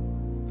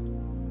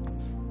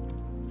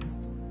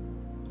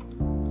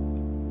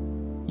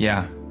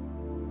 Yeah,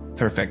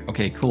 perfect.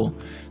 Okay, cool.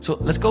 So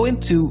let's go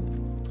into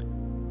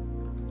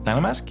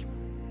Dynamask.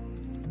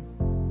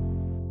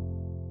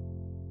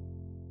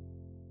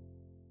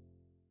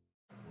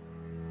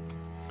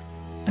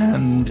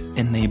 And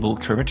enable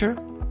curvature.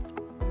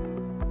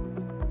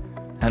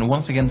 And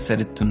once again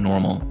set it to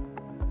normal.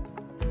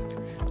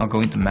 I'll go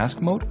into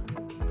mask mode.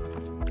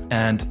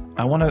 And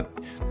I want to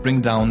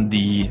bring down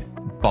the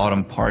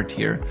bottom part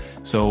here.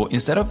 So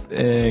instead of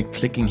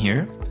clicking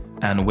here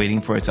and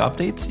waiting for it to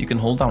update, you can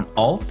hold down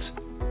Alt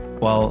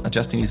while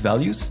adjusting these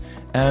values.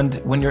 And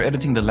when you're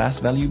editing the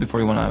last value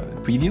before you want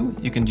to preview,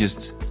 you can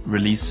just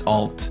release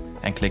Alt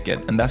and click it,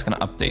 and that's going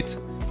to update.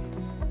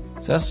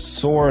 So that's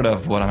sort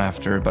of what I'm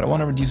after, but I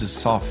want to reduce the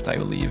soft, I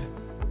believe,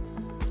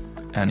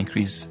 and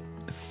increase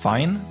the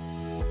fine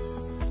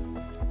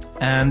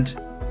and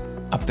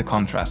up the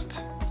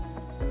contrast.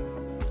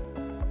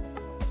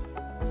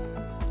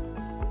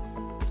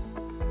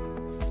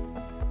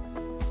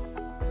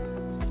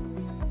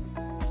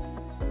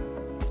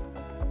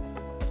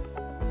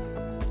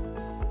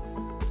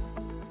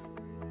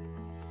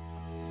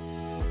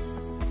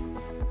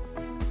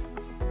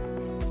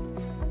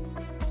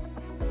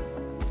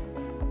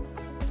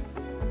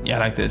 Yeah, I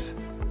like this.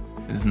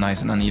 This is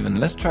nice and uneven.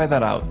 Let's try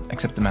that out.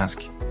 Accept the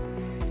mask.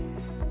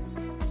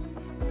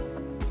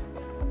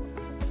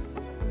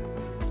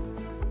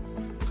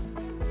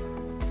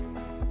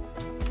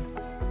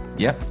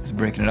 Yep, it's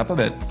breaking it up a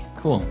bit.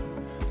 Cool.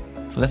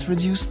 So let's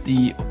reduce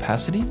the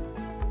opacity.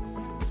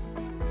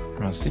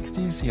 Around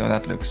 60, see how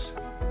that looks.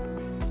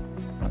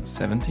 Around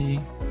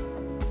 70.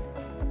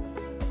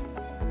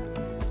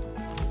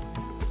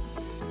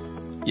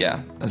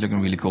 Yeah, that's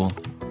looking really cool.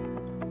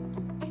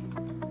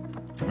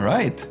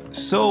 Alright,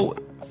 so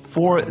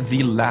for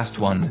the last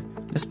one,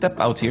 let's step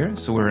out here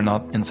so we're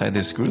not inside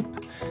this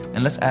group,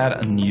 and let's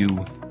add a new,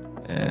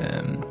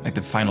 like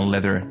the final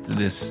leather to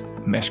this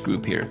mesh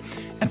group here.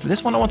 And for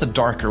this one I want a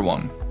darker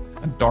one,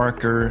 a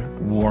darker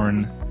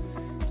worn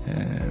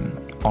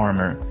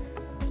armor.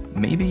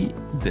 Maybe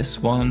this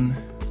one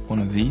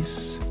of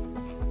these.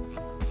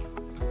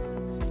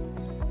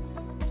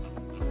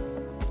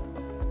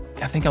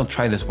 I think I'll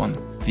try this one,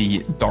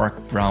 the dark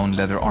brown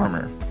leather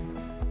armor.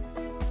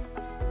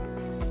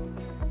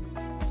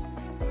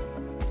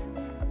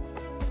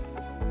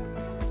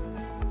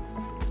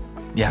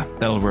 Yeah,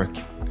 that'll work.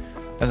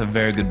 That's a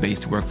very good base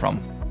to work from.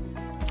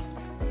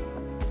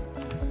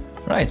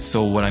 Right,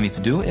 so what I need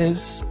to do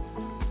is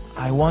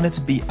I want it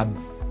to be a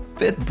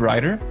bit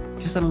brighter,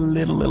 just a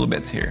little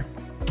bit here.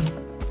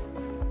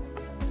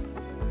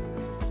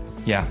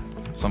 Yeah,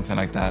 something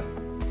like that.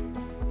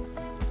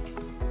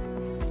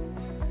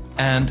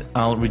 And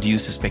I'll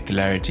reduce the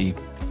specularity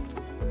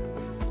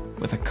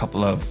with a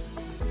couple of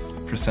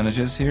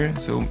percentages here.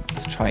 So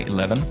let's try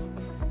 11.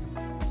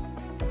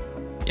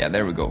 Yeah,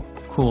 there we go.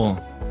 Cool.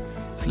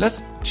 So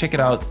let's check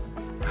it out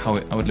how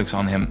it looks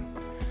on him.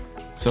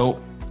 So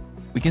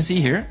we can see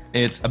here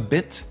it's a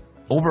bit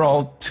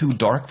overall too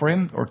dark for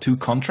him, or too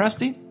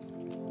contrasty.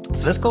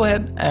 So let's go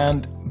ahead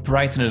and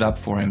brighten it up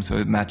for him so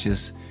it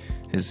matches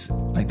his,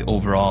 like, the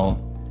overall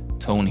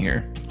tone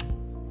here.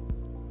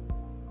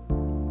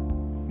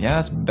 Yeah,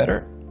 that's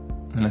better.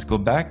 And let's go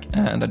back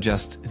and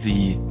adjust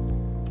the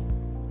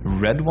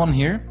red one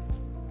here.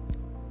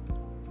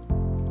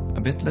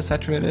 A bit less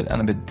saturated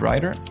and a bit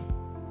brighter.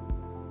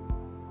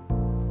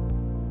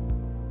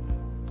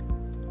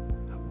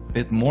 A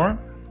bit more.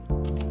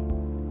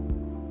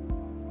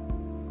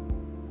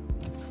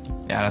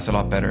 Yeah, that's a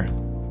lot better.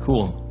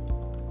 Cool.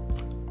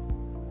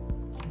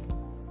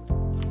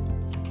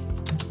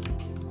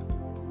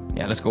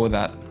 Yeah, let's go with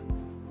that.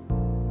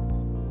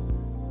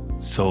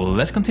 So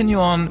let's continue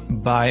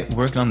on by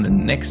working on the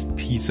next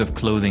piece of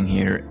clothing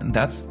here, and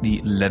that's the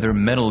leather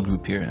metal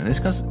group here. And this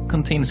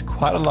contains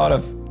quite a lot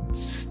of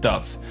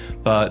stuff,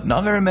 but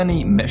not very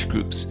many mesh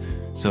groups,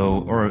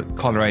 so, or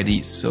color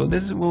IDs. So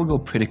this will go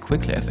pretty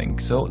quickly, I think.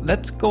 So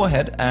let's go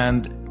ahead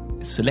and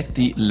select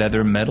the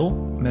leather metal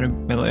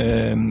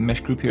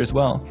mesh group here as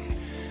well.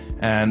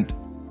 And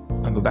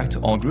I'll go back to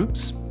all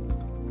groups.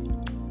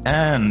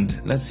 And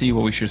let's see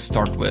what we should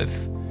start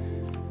with.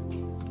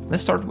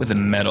 Let's start with the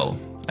metal.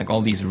 Like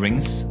all these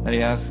rings that he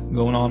has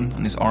going on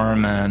his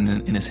arm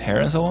and in his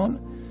hair and so on.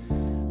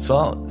 So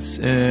I'll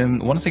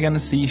once again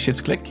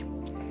shift click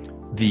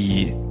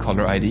the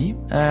color ID,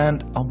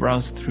 and I'll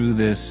browse through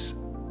this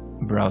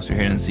browser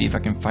here and see if I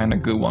can find a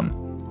good one.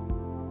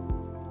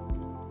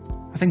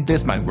 I think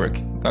this might work.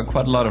 Got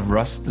quite a lot of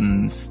rust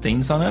and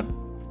stains on it.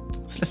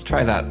 So let's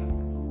try that.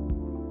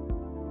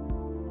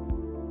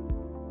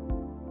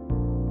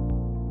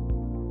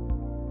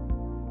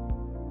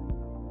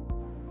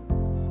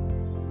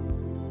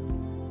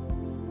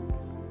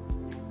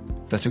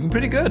 That's looking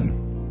pretty good.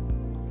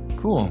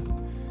 Cool.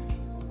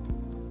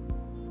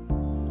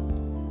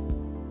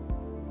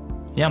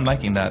 Yeah, I'm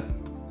liking that.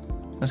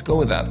 Let's go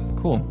with that.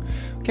 Cool.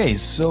 Okay,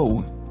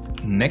 so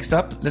next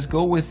up, let's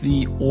go with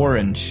the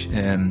orange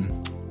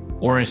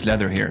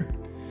leather here.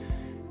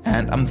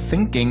 And I'm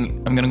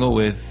thinking I'm gonna go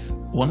with,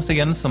 once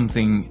again,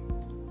 something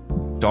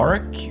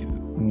dark,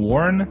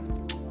 worn,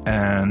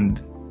 and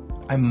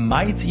I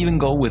might even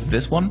go with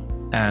this one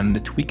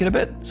and tweak it a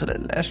bit. So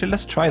actually,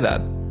 let's try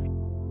that.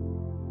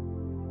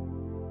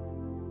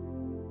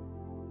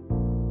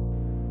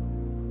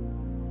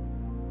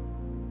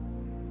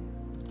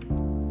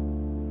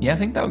 Yeah, I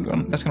think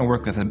that's gonna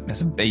work as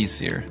a base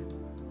here.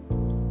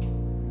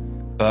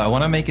 But I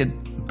wanna make it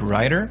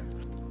brighter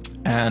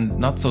and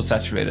not so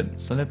saturated.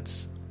 So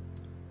let's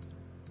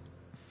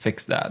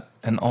fix that.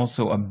 And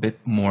also a bit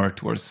more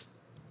towards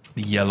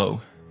the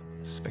yellow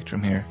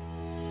spectrum here.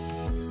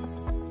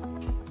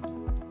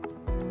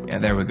 Yeah,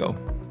 there we go.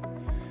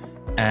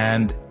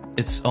 And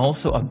it's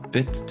also a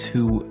bit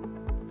too,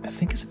 I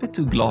think it's a bit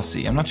too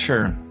glossy, I'm not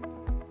sure.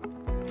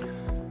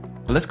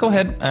 But let's go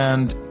ahead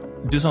and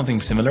do something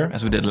similar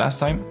as we did last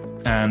time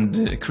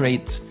and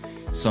create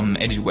some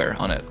edge wear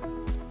on it.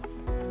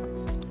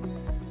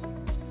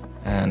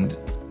 And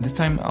this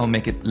time I'll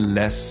make it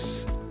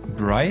less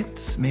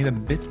bright, maybe a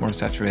bit more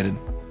saturated.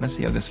 Let's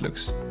see how this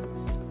looks.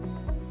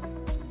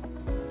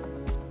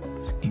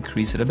 Let's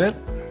increase it a bit.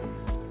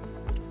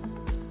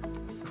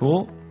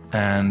 Cool.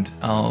 And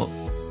I'll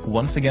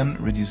once again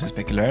reduce the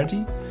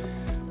specularity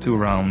to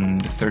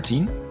around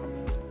 13.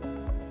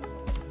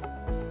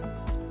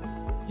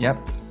 Yep.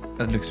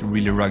 That looks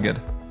really rugged.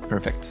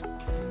 Perfect.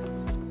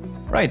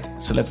 Right,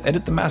 so let's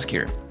edit the mask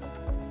here.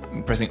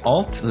 I'm pressing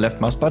Alt, left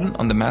mouse button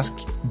on the mask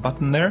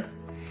button there.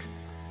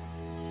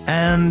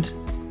 And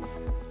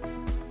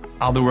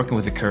I'll be working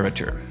with the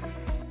curvature.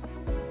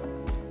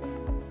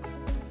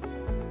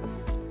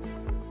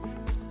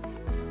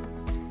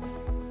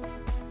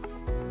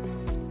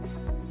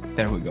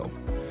 There we go.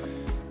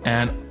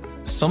 And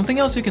something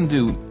else you can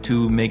do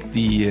to make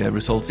the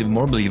results even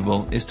more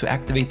believable is to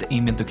activate the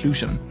ambient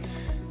occlusion.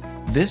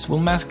 This will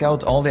mask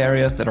out all the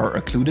areas that are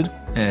occluded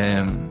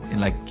in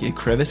like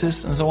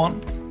crevices and so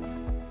on.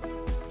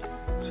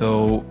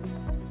 So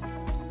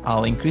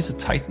I'll increase the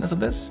tightness of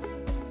this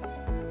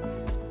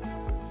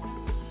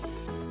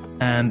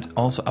and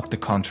also up the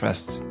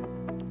contrast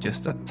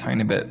just a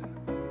tiny bit.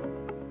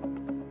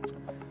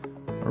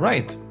 All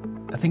right,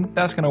 I think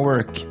that's gonna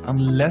work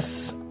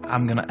unless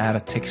I'm gonna add a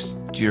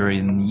texture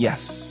in.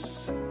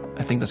 Yes,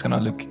 I think that's gonna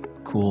look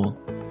cool.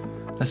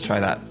 Let's try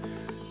that.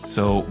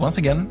 So once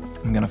again,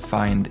 I'm gonna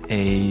find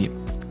a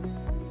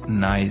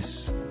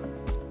nice,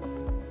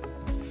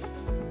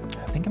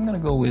 I think I'm gonna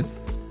go with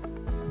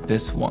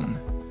this one.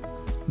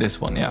 This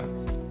one, yeah.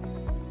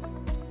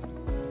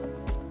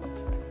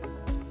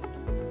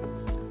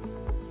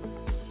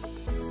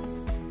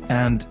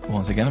 And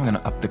once again, I'm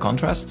gonna up the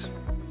contrast.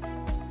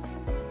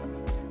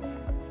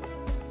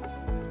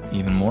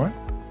 Even more.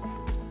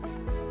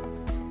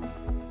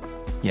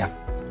 Yeah,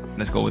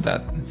 let's go with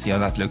that and see how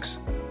that looks.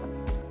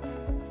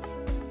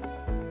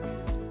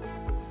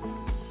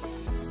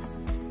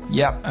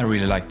 Yeah, I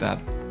really like that.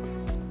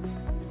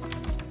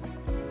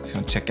 Just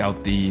gonna check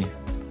out the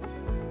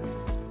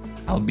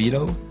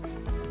albedo,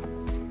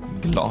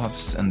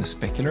 gloss, and the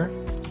specular.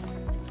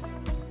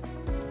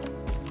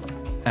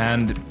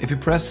 And if you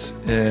press,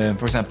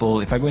 for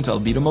example, if I go into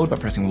albedo mode by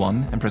pressing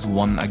 1 and press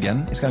 1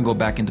 again, it's going to go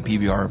back into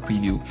PBR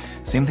preview.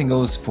 Same thing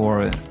goes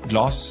for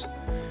gloss,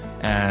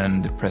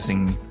 and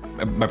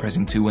by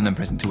pressing 2 and then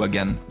pressing 2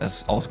 again,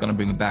 that's also going to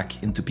bring it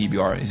back into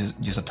PBR. It's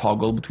just a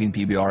toggle between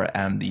PBR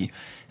and the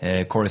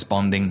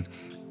corresponding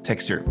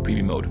texture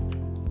preview mode.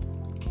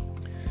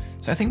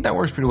 So I think that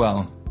works pretty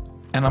well.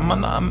 And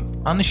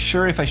I'm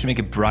unsure if I should make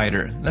it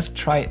brighter. Let's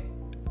try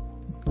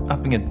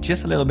upping it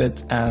just a little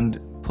bit and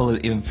pull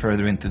it even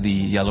further into the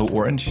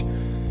yellow-orange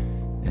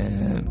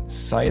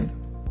side.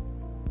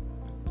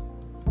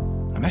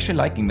 I'm actually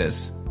liking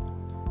this.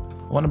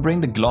 I want to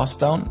bring the gloss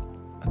down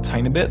a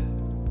tiny bit.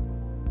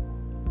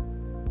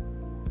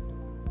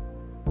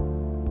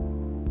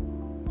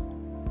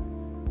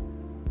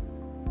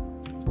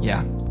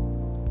 Yeah.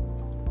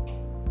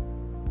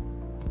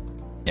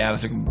 Yeah,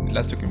 that's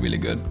looking really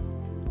good.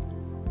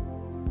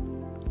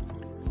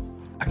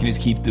 I can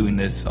just keep doing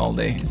this all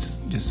day. It's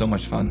just so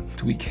much fun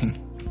tweaking.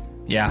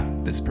 Yeah,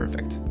 that's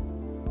perfect.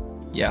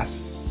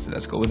 Yes,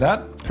 let's go with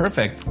that.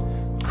 Perfect.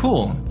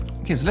 Cool.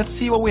 Okay, so let's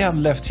see what we have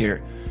left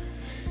here.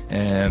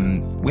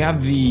 We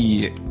have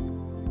the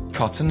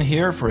cotton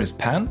here for his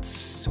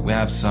pants. We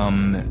have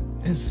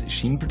his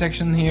sheen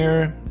protection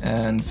here,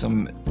 and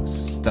some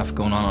stuff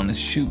going on his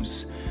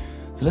shoes.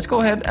 So let's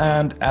go ahead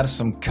and add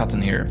some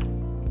cotton here.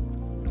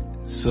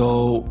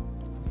 So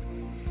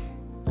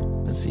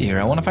let's see here.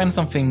 I want to find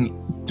something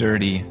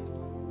dirty.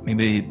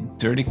 Maybe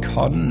dirty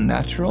cotton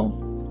natural?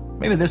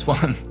 Maybe this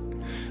one.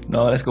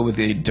 No, let's go with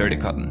the dirty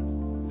cotton.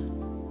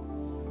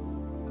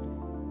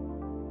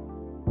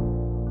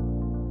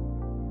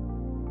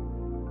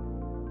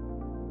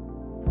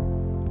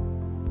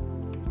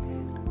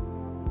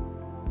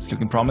 It's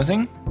looking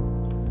promising.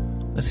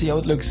 Let's see how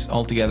it looks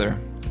all together.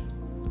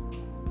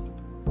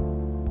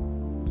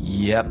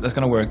 Yep, that's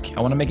gonna work.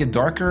 I want to make it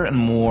darker and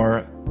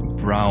more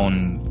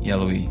brown,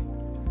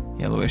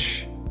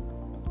 yellowish.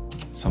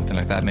 Something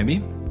like that,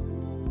 maybe.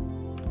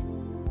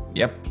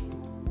 Yep,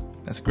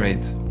 that's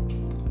great.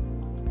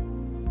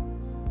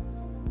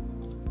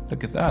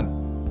 Look at that,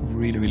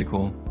 really, really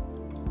cool.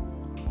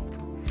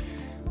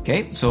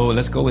 Okay, so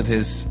let's go with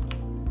his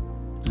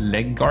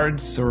leg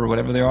guards or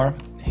whatever they are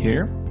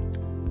here.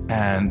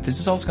 And this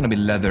is also gonna be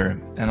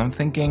leather, and I'm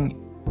thinking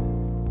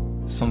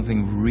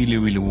something really,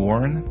 really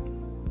worn.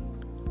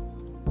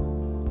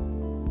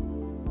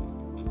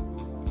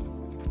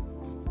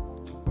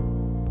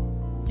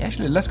 Yeah,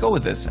 actually, let's go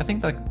with this. I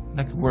think that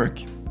could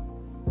work.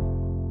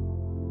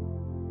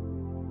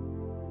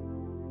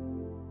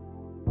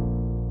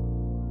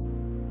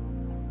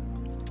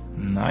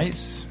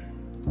 Nice.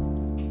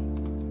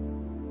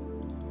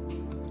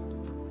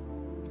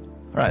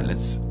 All right,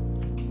 let's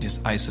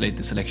just isolate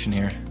the selection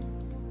here.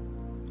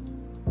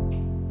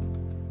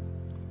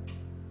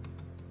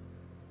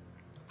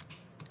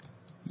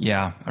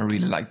 Yeah, I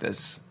really like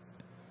this.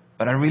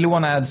 But I really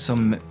want to add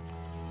some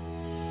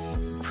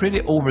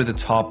pretty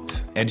over-the-top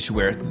edge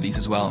wear to these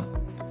as well.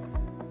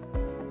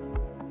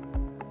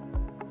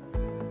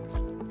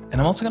 And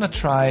I'm also going to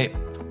try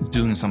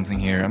doing something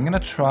here. I'm going to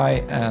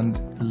try and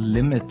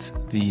limit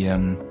the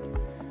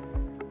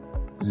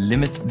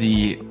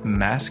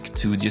mask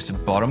to just the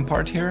bottom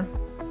part here.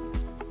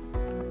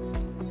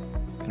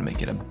 Gonna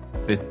make it a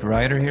bit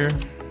brighter here.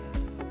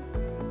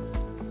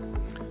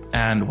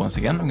 And once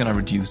again, I'm gonna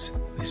reduce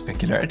the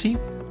specularity.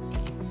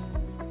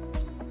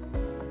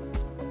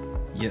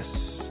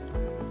 Yes.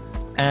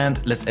 And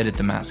let's edit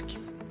the mask.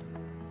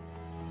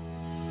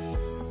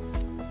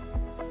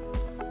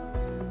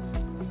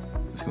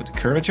 Let's go to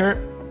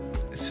curvature,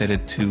 set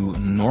it to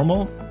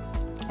normal,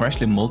 or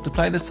actually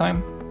multiply this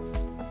time.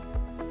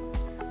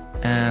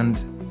 And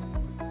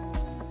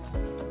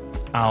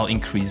I'll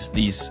increase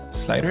these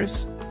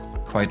sliders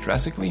quite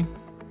drastically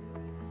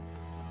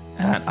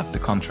and up the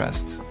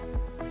contrast.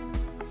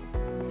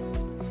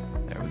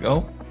 There we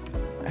go.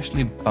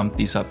 Actually bump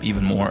these up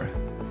even more.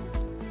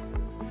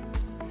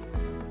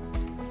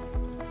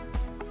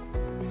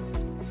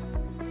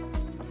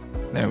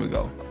 There we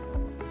go.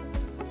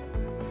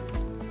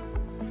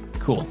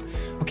 Cool.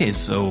 Okay,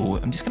 so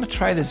I'm just gonna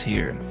try this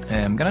here.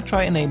 I'm gonna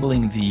try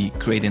enabling the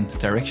gradient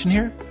direction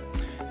here.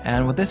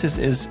 And what this is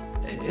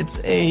it's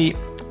a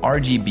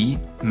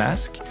RGB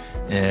mask.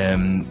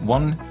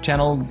 One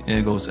channel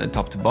goes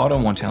top to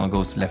bottom, one channel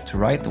goes left to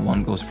right, and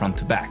one goes front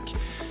to back.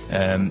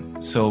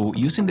 So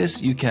using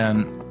this, you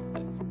can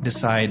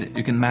decide,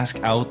 you can mask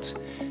out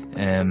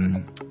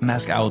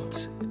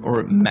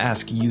or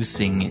mask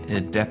using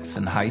depth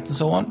and height and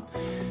so on.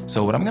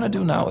 So what I'm gonna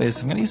do now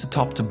is I'm gonna use the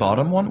top to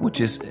bottom one,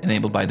 which is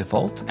enabled by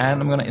default,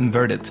 and I'm gonna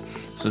invert it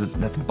so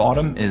that the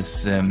bottom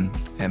is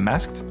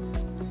masked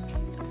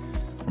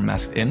or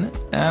masked in,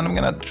 and I'm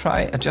gonna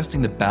try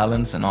adjusting the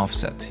balance and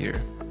offset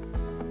here,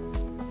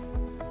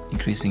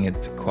 increasing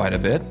it quite a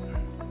bit,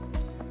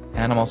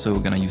 and I'm also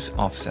gonna use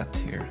offset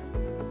here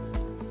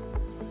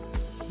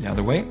the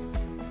other way.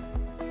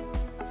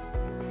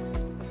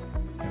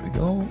 There we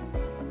go.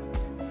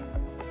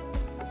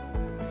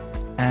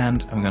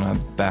 And I'm gonna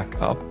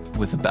back up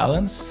with the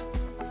balance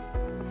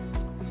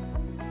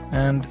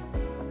and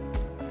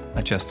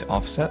adjust the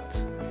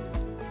offset.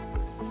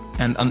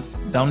 And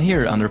down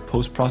here under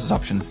post-process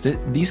options,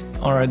 these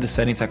are the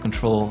settings that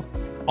control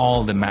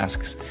all the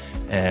masks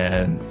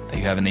that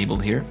you have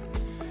enabled here.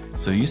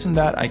 So using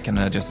that, I can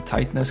adjust the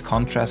tightness,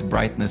 contrast,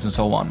 brightness, and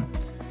so on.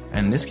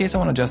 And in this case, I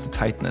want to adjust the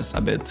tightness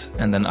a bit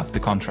and then up the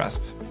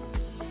contrast.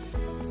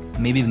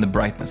 Maybe even the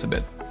brightness a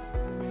bit.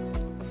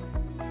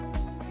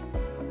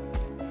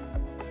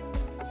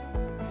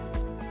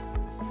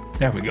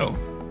 There we go.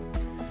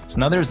 So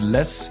now there's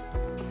less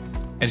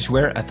edge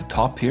wear at the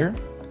top here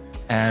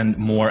and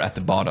more at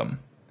the bottom.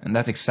 And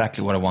that's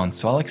exactly what I want.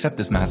 So I'll accept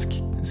this mask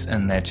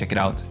and check it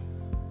out.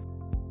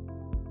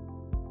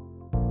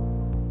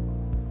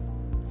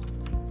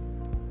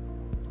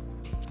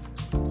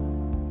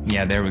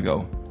 Yeah, there we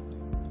go.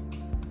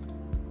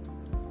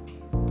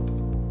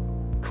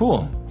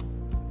 Cool.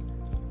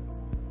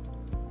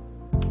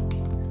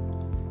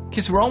 Okay,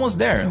 so we're almost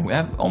there. We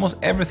have almost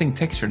everything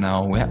textured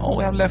now. All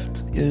we have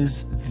left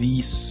is the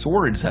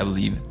swords, I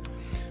believe.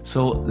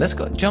 So let's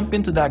go jump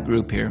into that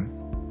group here.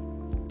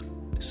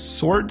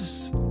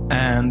 Swords,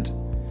 and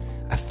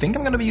I think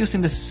I'm gonna be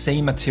using the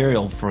same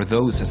material for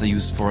those as I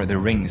used for the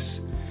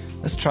rings.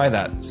 Let's try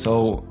that.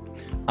 So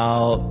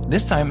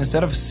this time,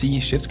 instead of C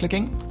shift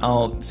clicking,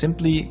 I'll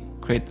simply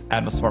create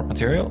add a smart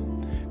material,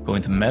 go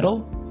into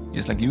metal,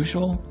 just like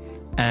usual,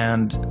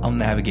 and I'll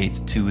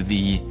navigate to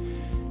the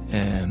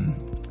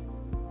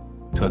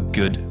to a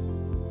good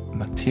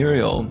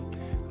material.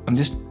 I'm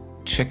just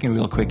checking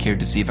real quick here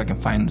to see if I can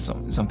find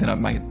something that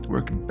might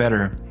work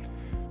better.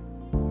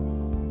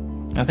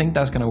 I think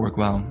that's gonna work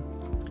well.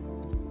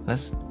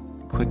 Let's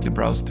quickly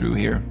browse through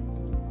here.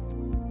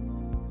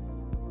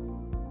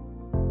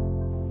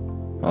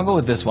 I'll go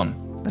with this one.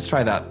 Let's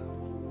try that.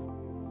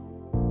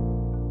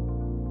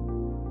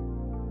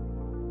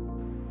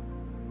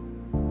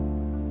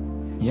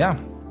 Yeah,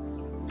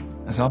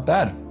 that's not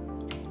bad.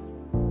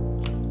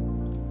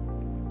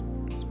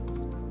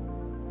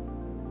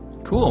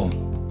 Cool.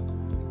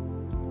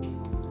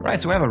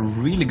 Right, so we have a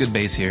really good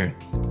base here.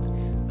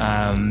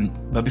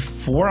 But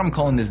before I'm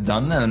calling this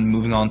done and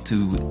moving on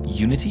to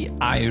Unity,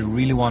 I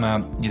really want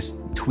to just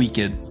tweak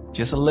it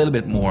just a little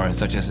bit more,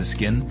 such as the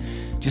skin.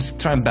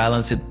 Just try and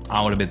balance it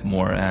out a bit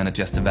more and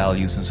adjust the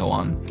values and so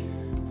on.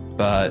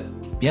 But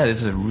yeah,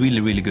 this is a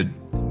really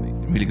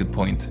good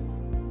point.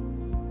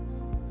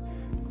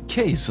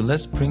 Okay, so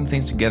let's bring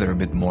things together a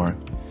bit more.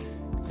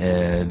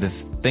 The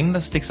thing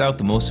that sticks out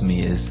the most to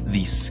me is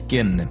the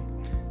skin.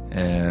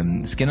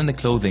 The skin and the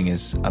clothing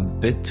is a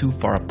bit too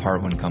far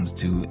apart when it comes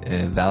to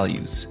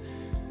values.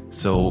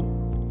 So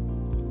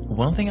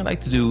one thing I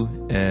like to do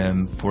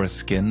for a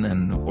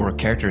skin or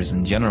characters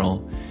in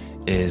general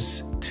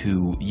is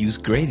to use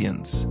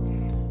gradients.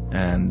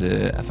 And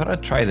I thought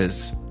I'd try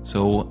this.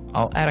 So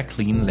I'll add a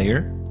clean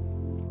layer.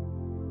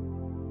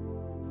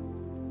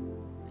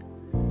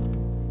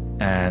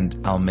 And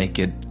I'll make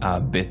it a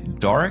bit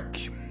dark.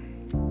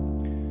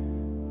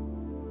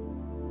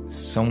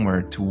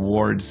 Somewhere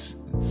towards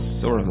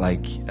sort of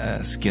like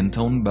skin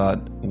tone,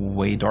 but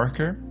way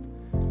darker.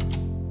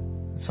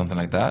 Something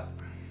like that.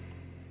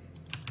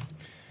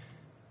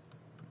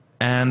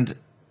 And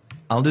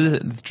I'll do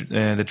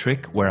the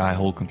trick where I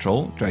hold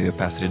control, drag the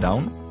opacity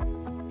down,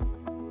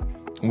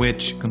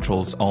 which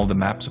controls all the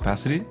map's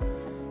opacity.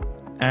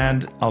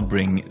 And I'll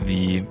bring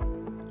the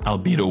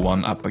albedo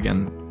one up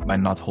again by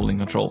not holding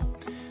control.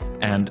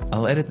 And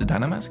I'll edit the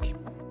Dynamask.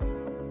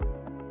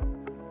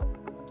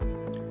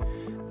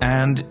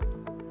 And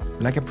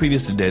like I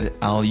previously did,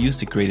 I'll use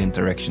the gradient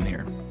direction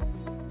here.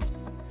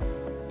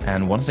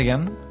 And once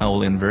again, I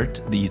will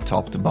invert the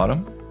top to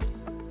bottom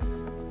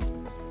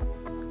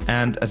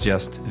and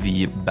adjust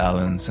the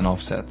balance and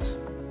offset.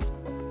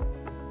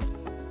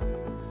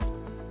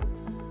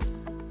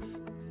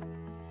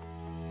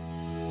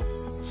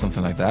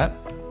 Something like that.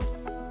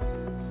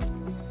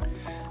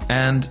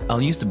 And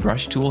I'll use the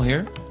brush tool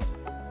here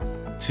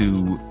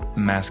to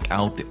mask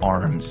out the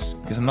arms,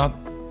 because I'm not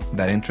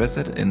that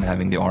interested in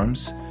having the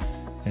arms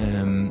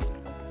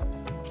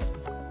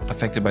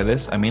affected by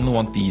this. I mainly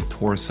want the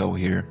torso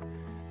here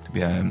to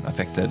be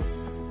affected.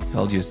 So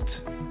I'll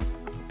just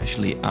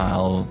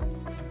I'll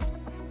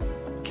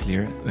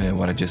clear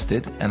what I just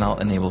did, and I'll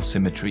enable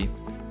symmetry.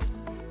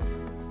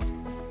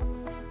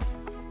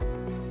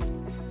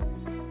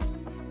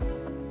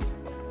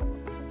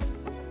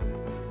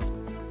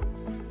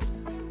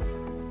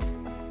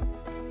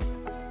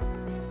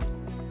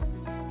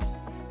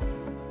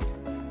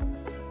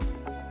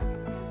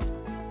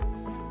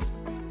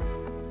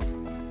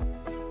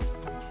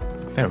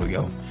 There we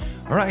go.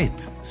 All right,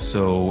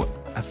 so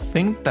I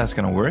think that's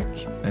gonna work.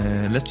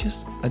 Let's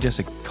just adjust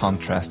the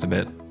contrast a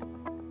bit.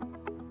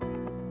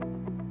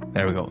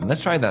 There we go. Let's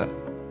try that.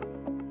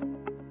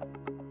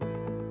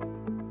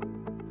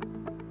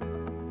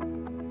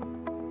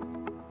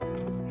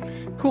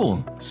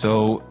 Cool.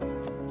 So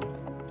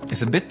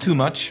it's a bit too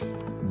much,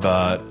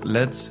 but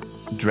let's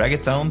drag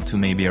it down to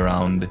maybe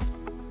around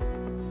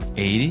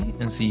 80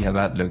 and see how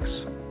that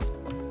looks.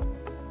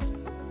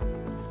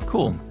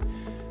 Cool.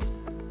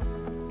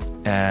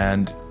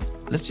 And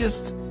let's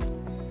just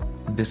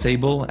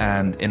disable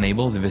and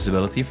enable the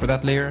visibility for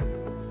that layer.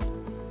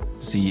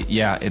 See,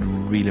 yeah, it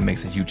really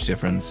makes a huge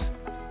difference.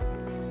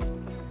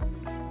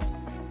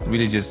 It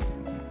really just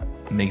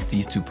makes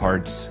these two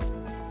parts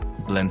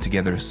blend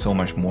together so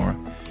much more.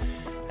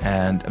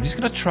 And I'm just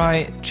gonna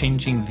try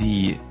changing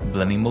the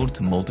blending mode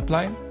to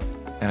multiply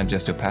and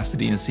adjust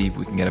opacity and see if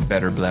we can get a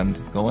better blend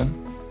going.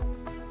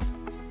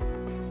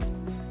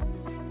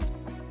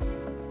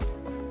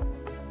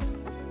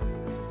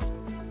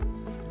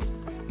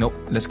 Nope,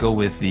 let's go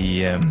with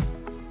the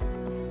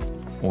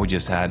what we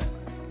just had.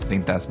 I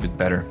think that's a bit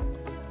better.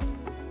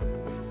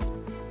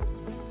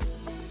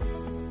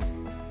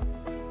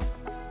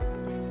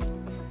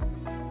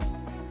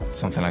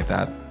 Something like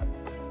that.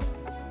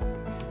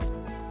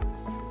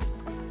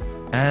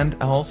 And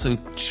I'll also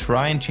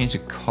try and change the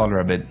color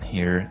a bit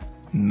here.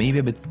 Maybe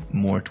a bit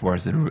more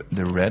towards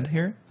the red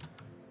here.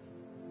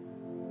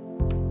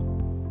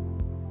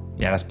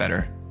 Yeah, that's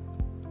better.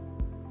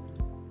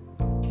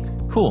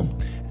 Cool.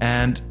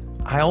 And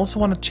I also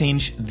want to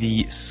change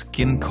the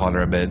skin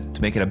color a bit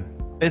to make it a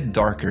bit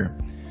darker.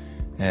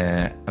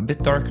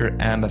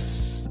 And a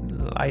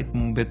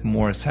slight bit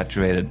more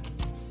saturated.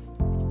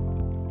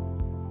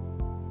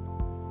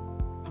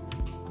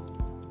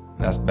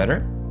 That's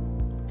better.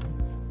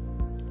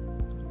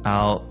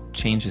 I'll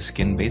change the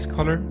skin base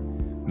color,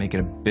 make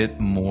it a bit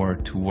more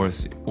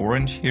towards the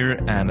orange here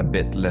and a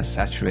bit less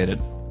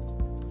saturated.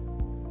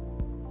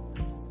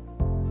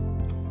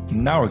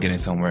 Now we're getting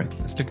somewhere.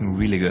 It's looking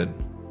really good.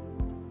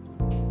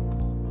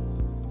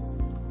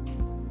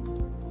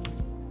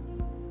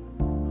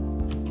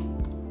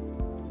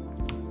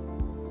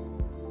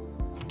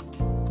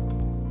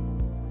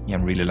 Yeah,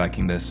 I'm really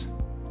liking this.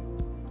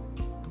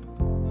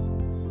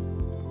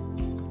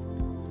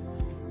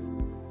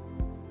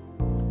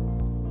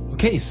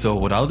 Okay, so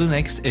what I'll do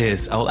next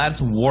is I'll add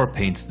some war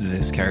paint to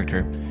this character.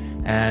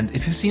 And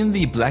if you've seen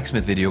the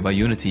Blacksmith video by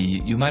Unity,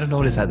 you might have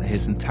noticed that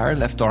his entire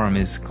left arm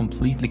is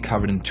completely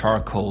covered in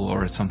charcoal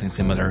or something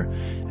similar.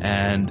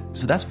 And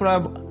so that's what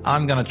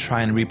I'm gonna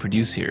try and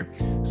reproduce here.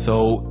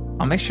 So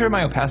I'll make sure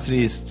my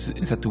opacity is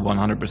set to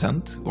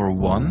 100% or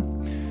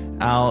 1.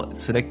 I'll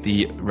select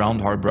the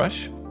round hard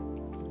brush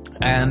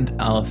and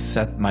I'll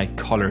set my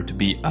color to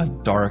be a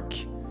dark,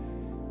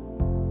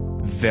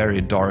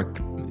 very dark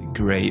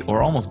gray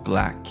or almost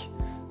black.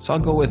 So I'll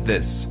go with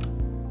this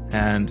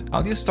and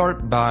I'll just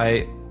start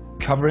by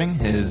covering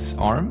his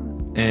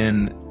arm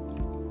in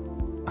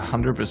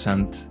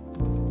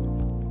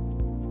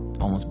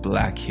 100% almost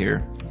black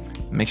here.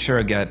 Make sure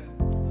I get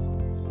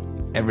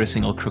every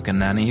single crook and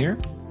nanny here.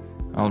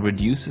 I'll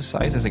reduce the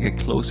size as I get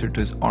closer to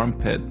his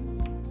armpit.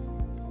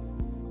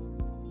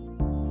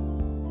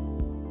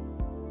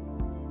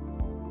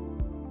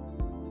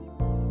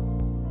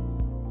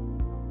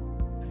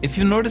 If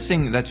you're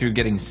noticing that you're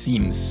getting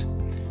seams,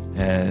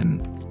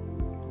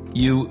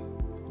 you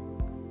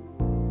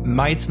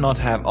might not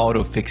have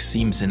auto fix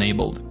seams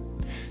enabled.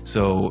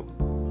 So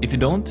if you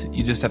don't,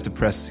 you just have to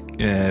press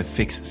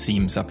fix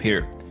seams up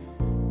here.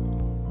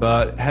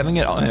 But having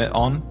it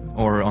on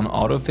or on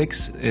auto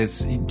fix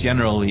is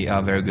generally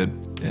a very good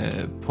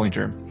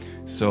pointer.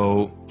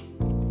 So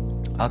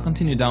I'll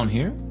continue down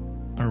here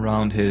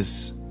around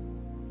his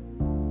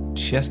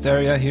chest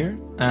area here,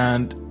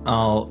 and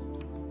I'll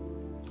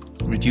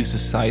reduce the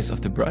size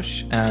of the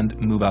brush and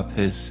move up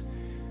his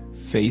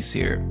face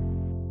here.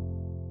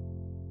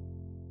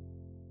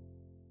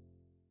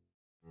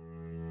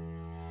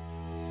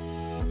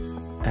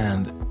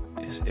 And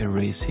just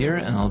erase here,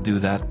 and I'll do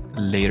that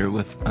later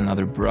with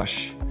another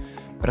brush.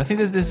 But I think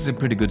that this is a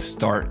pretty good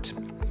start.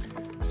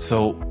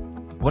 So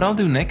what I'll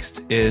do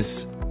next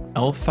is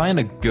I'll find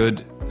a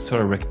good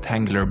sort of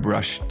rectangular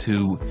brush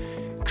to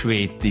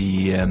create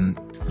the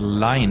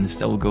lines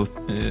that will go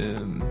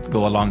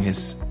along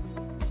his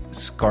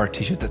scar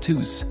tissue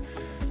tattoos.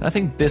 And I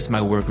think this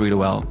might work really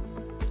well.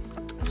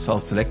 So I'll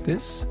select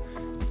this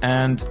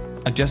and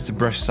adjust the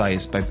brush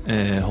size by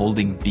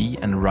holding B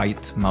and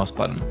right mouse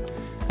button.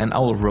 And I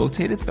will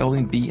rotate it by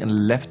holding B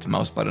and left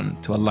mouse button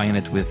to align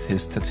it with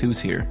his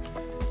tattoos here.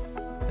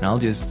 And I'll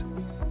just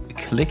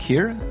click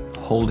here,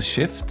 hold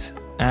shift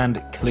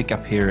and click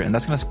up here, and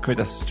that's going to create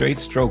a straight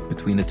stroke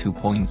between the 2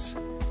 points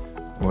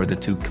or the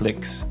 2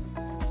 clicks.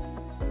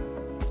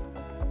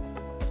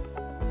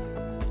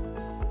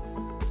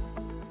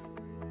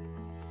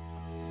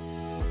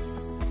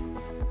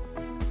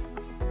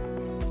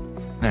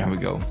 There we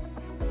go.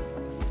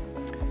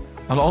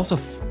 I'll also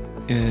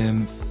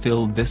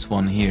fill this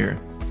one here,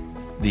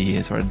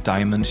 the sort of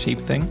diamond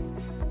shaped thing,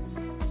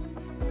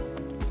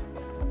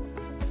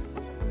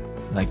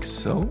 like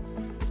so.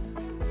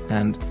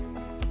 And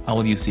I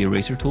will use the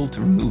eraser tool to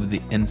remove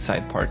the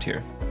inside part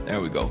here. There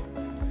we go.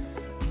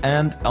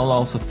 And I'll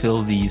also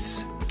fill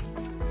these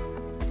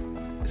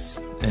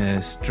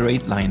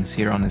straight lines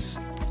here on his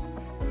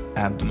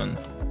abdomen.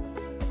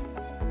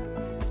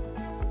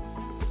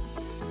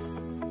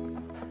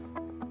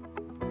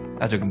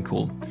 That's looking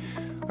cool.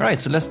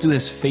 Alright, so let's do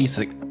his face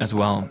as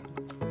well.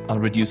 I'll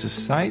reduce the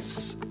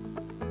size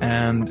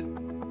and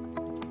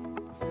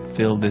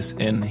fill this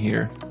in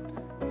here.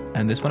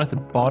 And this one at the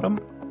bottom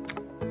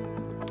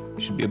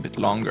should be a bit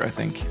longer, I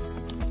think.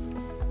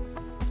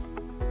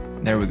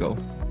 There we go.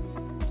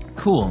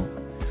 Cool.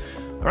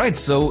 Alright,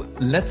 so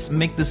let's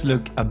make this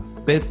look a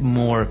bit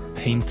more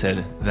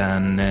painted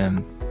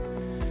than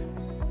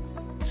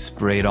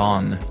sprayed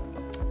on.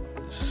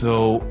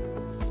 So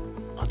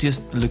I'll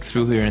just look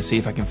through here and see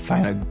if I can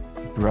find a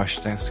brush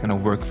that's gonna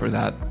work for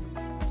that.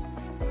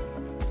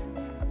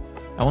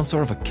 I want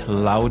sort of a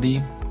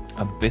cloudy,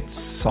 a bit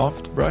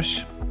soft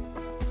brush.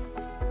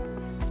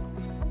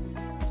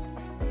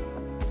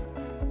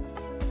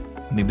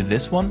 Maybe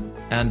this one,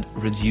 and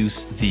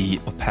reduce the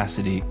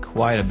opacity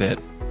quite a bit.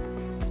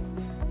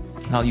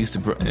 And I'll use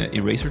the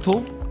eraser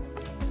tool,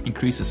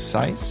 increase the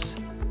size,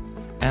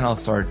 and I'll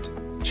start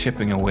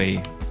chipping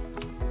away.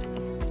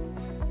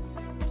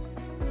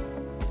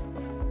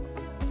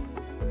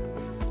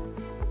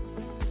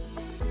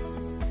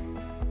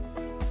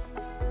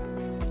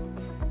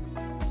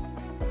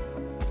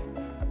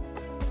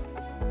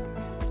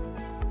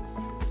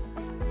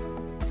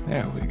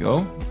 There we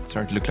go,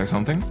 start to look like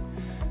something.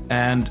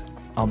 And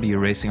I'll be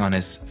erasing on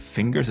his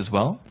fingers as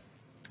well,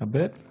 a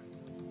bit.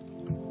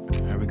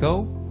 There we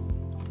go.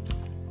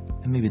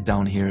 And maybe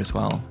down here as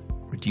well.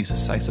 Reduce the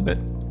size a bit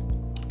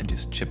and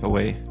just chip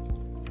away.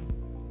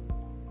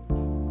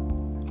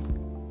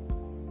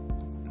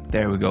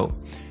 There we go.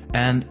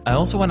 And I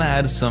also want to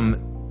add some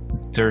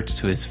dirt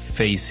to his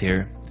face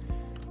here.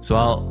 So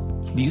I'll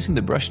be using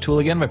the brush tool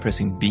again by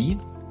pressing B.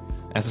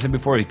 As I said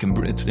before, you can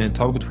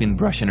toggle between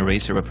brush and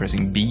eraser by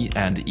pressing B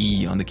and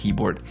E on the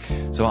keyboard.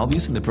 So I'll be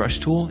using the brush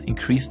tool,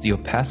 increase the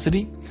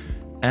opacity,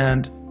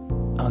 and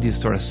I'll just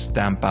sort of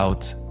stamp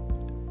out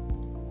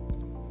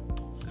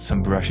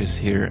some brushes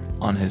here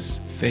on his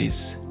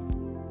face.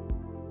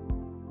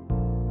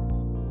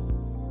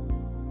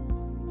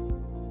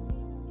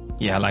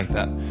 Yeah, I like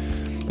that.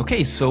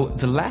 Okay, so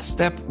the last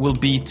step will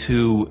be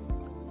to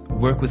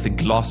work with the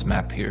gloss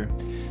map here.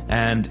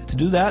 And to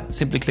do that,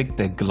 simply click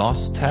the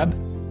gloss tab.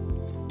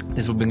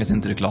 This will bring us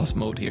into the gloss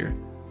mode here.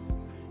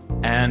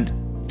 And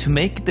to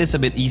make this a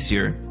bit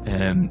easier,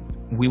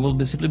 we will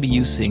simply be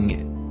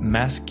using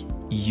mask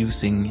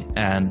using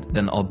and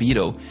then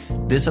albedo.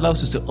 This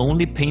allows us to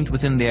only paint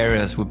within the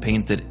areas we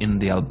painted in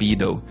the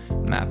albedo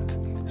map.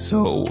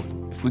 So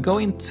if we go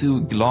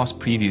into gloss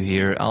preview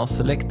here, I'll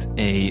select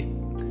a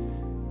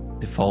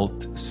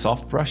default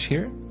soft brush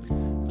here.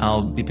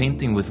 I'll be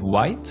painting with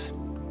white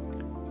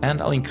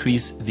and I'll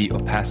increase the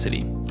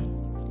opacity.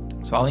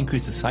 So I'll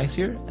increase the size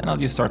here and I'll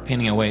just start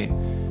painting away.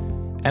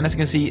 And as you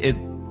can see, it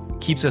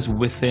keeps us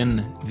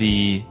within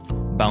the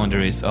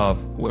boundaries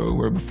of where we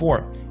were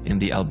before in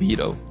the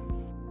albedo.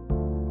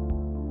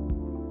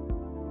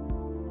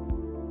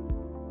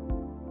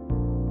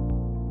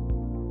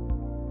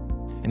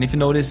 And if you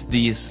notice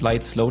the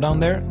slight slowdown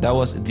there, that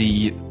was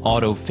the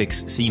auto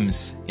fix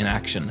seams in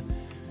action.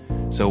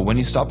 So when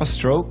you stop a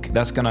stroke,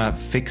 that's gonna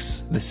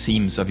fix the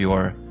seams of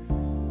your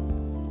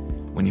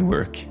when you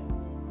work.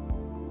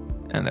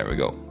 And there we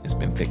go, it's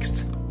been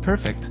fixed.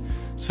 Perfect.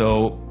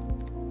 So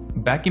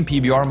back in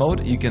PBR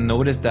mode, you can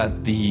notice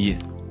that the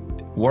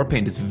war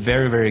paint is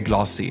very, very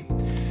glossy.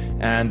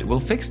 And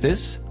we'll fix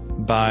this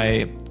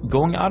by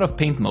going out of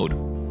paint mode.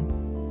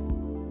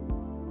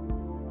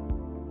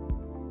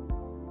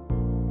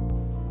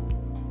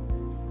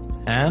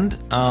 And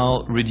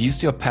I'll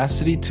reduce the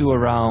opacity to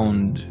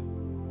around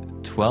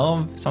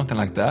 12, something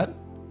like that.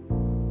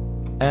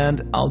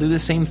 And I'll do the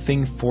same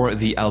thing for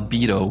the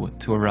albedo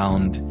to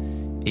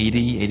around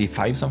 80,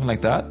 85, something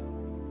like that.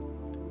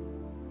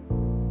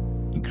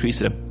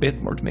 Increase it a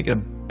bit more to make it a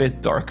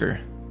bit darker.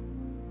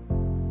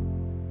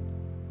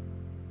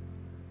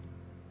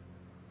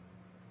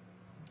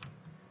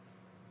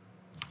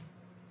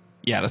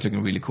 Yeah, that's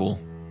looking really cool.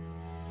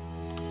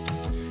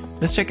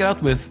 Let's check it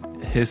out with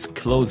his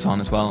clothes on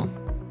as well.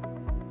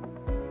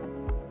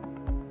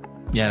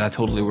 Yeah, that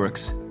totally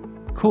works.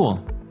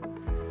 Cool.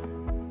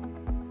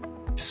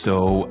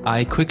 So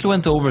I quickly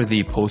went over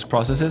the post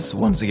processes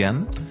once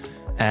again.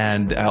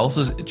 And I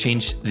also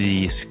changed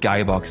the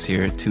skybox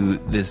here to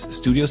this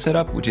studio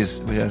setup, which has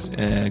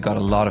got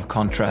a lot of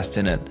contrast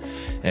in it,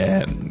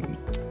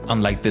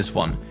 unlike this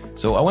one.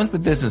 So I went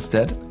with this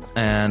instead,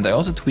 and I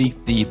also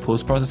tweaked the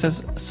post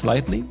processes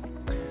slightly,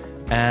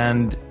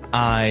 and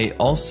I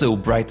also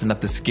brightened up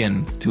the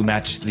skin to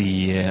match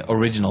the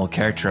original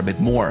character a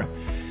bit more.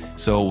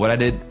 So what I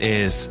did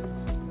is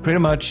pretty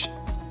much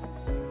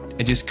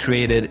I just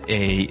created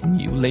a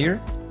new layer,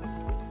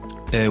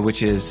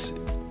 which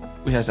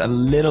has a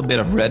little bit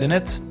of red in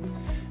it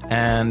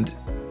and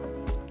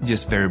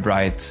just very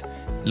bright.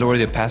 Lower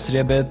the opacity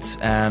a bit,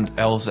 and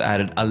I also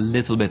added a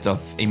little bit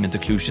of ambient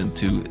occlusion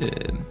to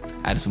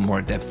add some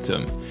more depth to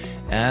him.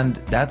 And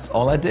that's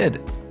all I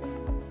did.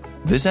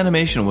 This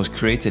animation was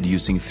created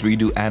using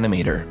 3D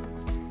Animator.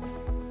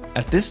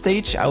 At this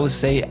stage, I would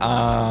say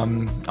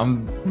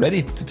I'm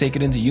ready to take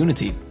it into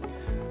Unity.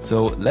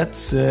 So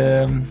let's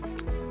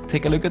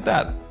take a look at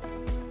that.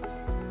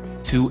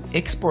 To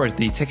export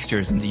the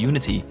textures into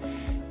Unity,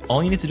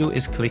 all you need to do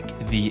is click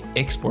the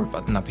export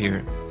button up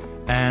here.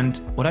 And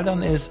what I've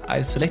done is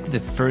I've selected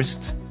the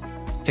first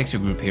texture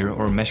group here,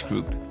 or mesh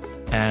group.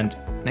 And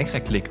next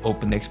I click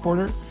open the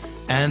exporter,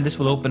 and this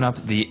will open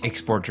up the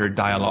exporter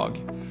dialog.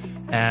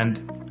 And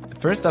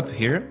first up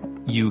here,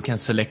 you can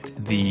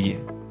select the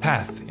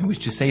path in which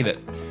to save it.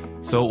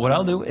 So what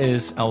I'll do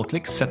is I'll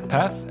click set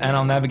path, and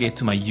I'll navigate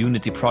to my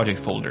Unity project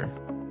folder.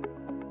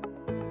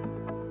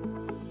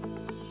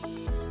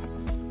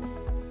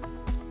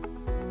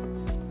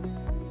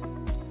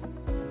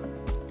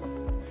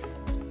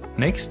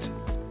 Next,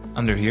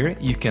 under here,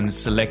 you can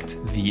select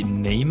the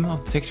name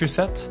of the texture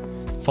set,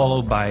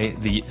 followed by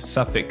the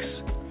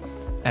suffix.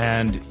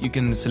 And you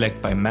can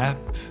select by map,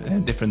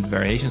 different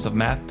variations of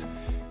map,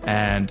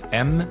 and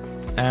M,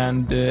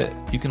 and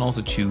you can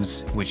also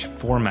choose which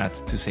format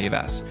to save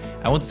as.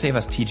 I want to save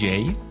as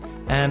TGA,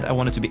 and I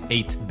want it to be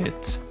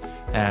 8-bit,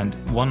 and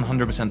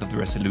 100% of the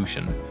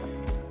resolution.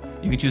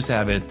 You can choose to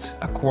have it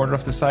a quarter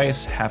of the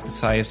size, half the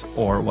size,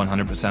 or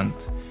 100%.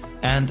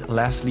 And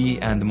lastly,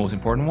 and the most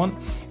important one,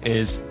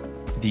 is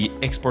the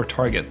export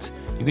target.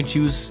 You can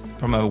choose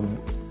from a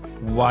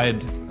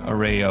wide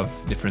array of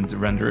different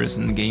renderers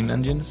and game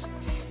engines,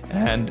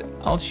 and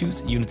I'll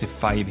choose Unity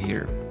 5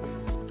 here,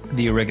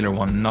 the regular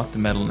one, not the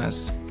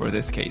metalness for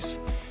this case.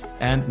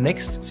 And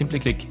next, simply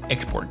click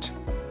export.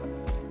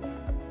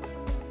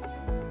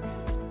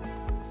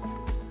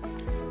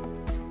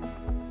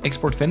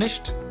 Export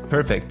finished,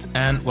 perfect.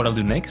 And what I'll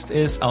do next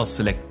is I'll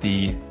select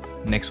the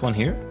next one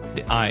here,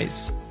 the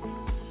eyes.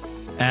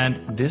 And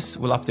this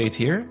will update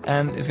here,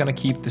 and it's gonna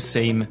keep the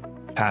same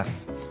path.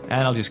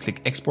 And I'll just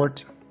click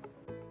export.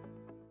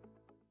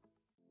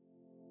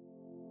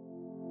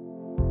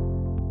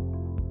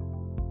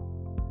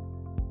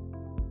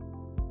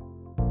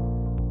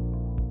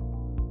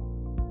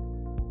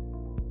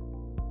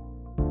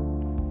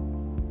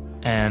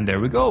 And there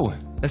we go.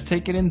 Let's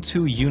take it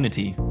into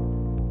Unity.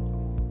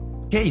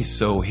 Okay,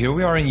 so here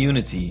we are in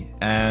Unity,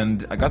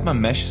 and I got my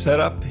mesh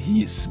set up.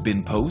 He's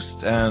been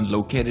posed and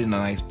located in a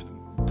nice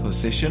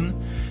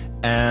position,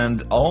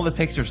 and all the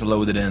textures are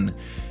loaded in,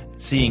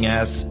 seeing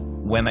as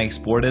when I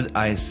exported,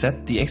 I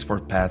set the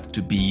export path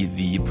to be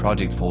the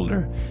project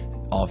folder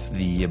of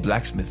the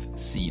Blacksmith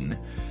scene.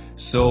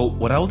 So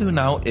what I'll do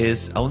now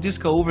is I'll just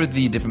go over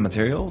the different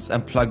materials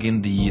and plug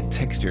in the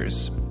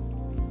textures.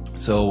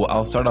 So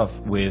I'll start off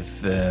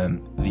with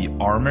the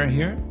armor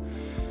here,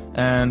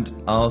 and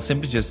I'll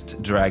simply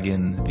just drag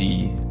in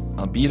the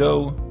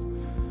albedo,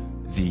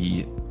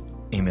 the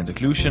ambient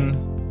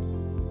occlusion,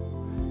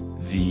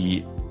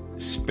 the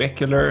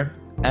specular,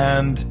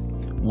 and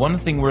one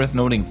thing worth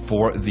noting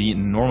for the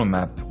normal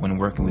map when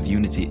working with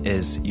Unity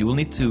is you will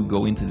need to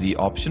go into the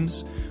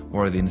options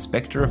or the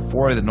inspector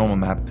for the normal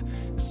map,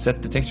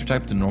 set the texture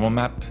type to normal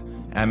map,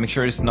 and make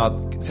sure it's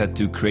not set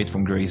to create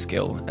from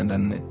grayscale, and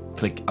then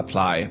click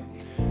apply.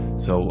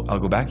 So I'll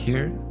go back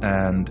here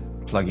and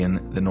plug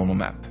in the normal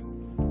map.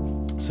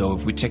 So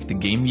if we check the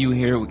game view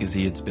here, we can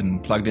see it's been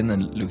plugged in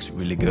and it looks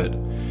really good.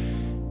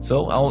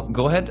 So I'll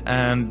go ahead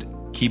and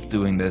keep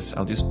doing this.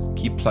 I'll just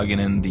keep plugging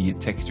in the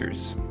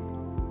textures.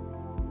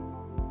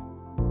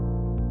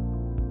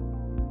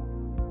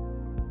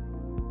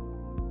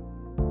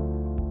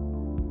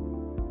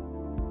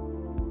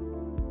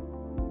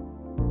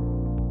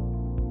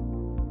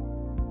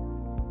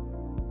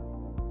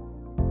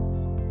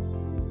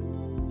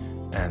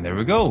 And there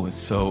we go.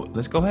 So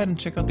let's go ahead and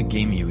check out the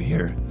game view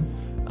here.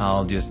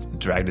 I'll just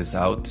drag this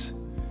out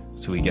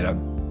so we get a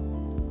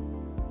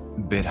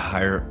bit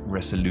higher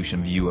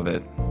resolution view of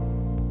it.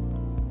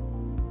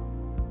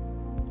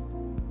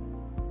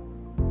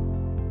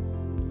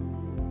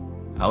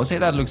 I would say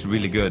that looks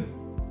really good.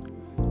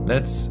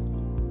 Let's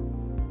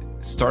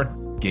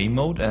start game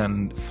mode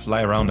and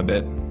fly around a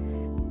bit.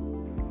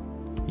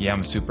 Yeah,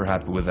 I'm super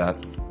happy with that.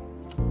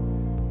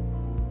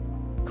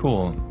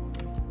 Cool.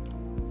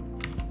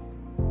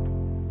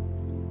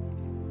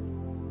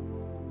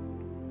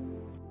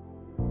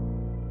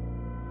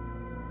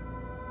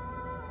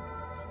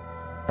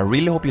 I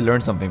really hope you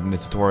learned something from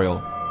this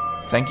tutorial.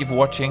 Thank you for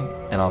watching,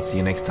 and I'll see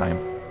you next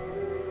time.